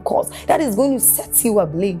you on course, that is going to set you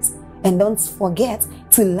ablaze. And don't forget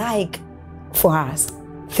to like for us.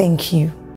 Thank you.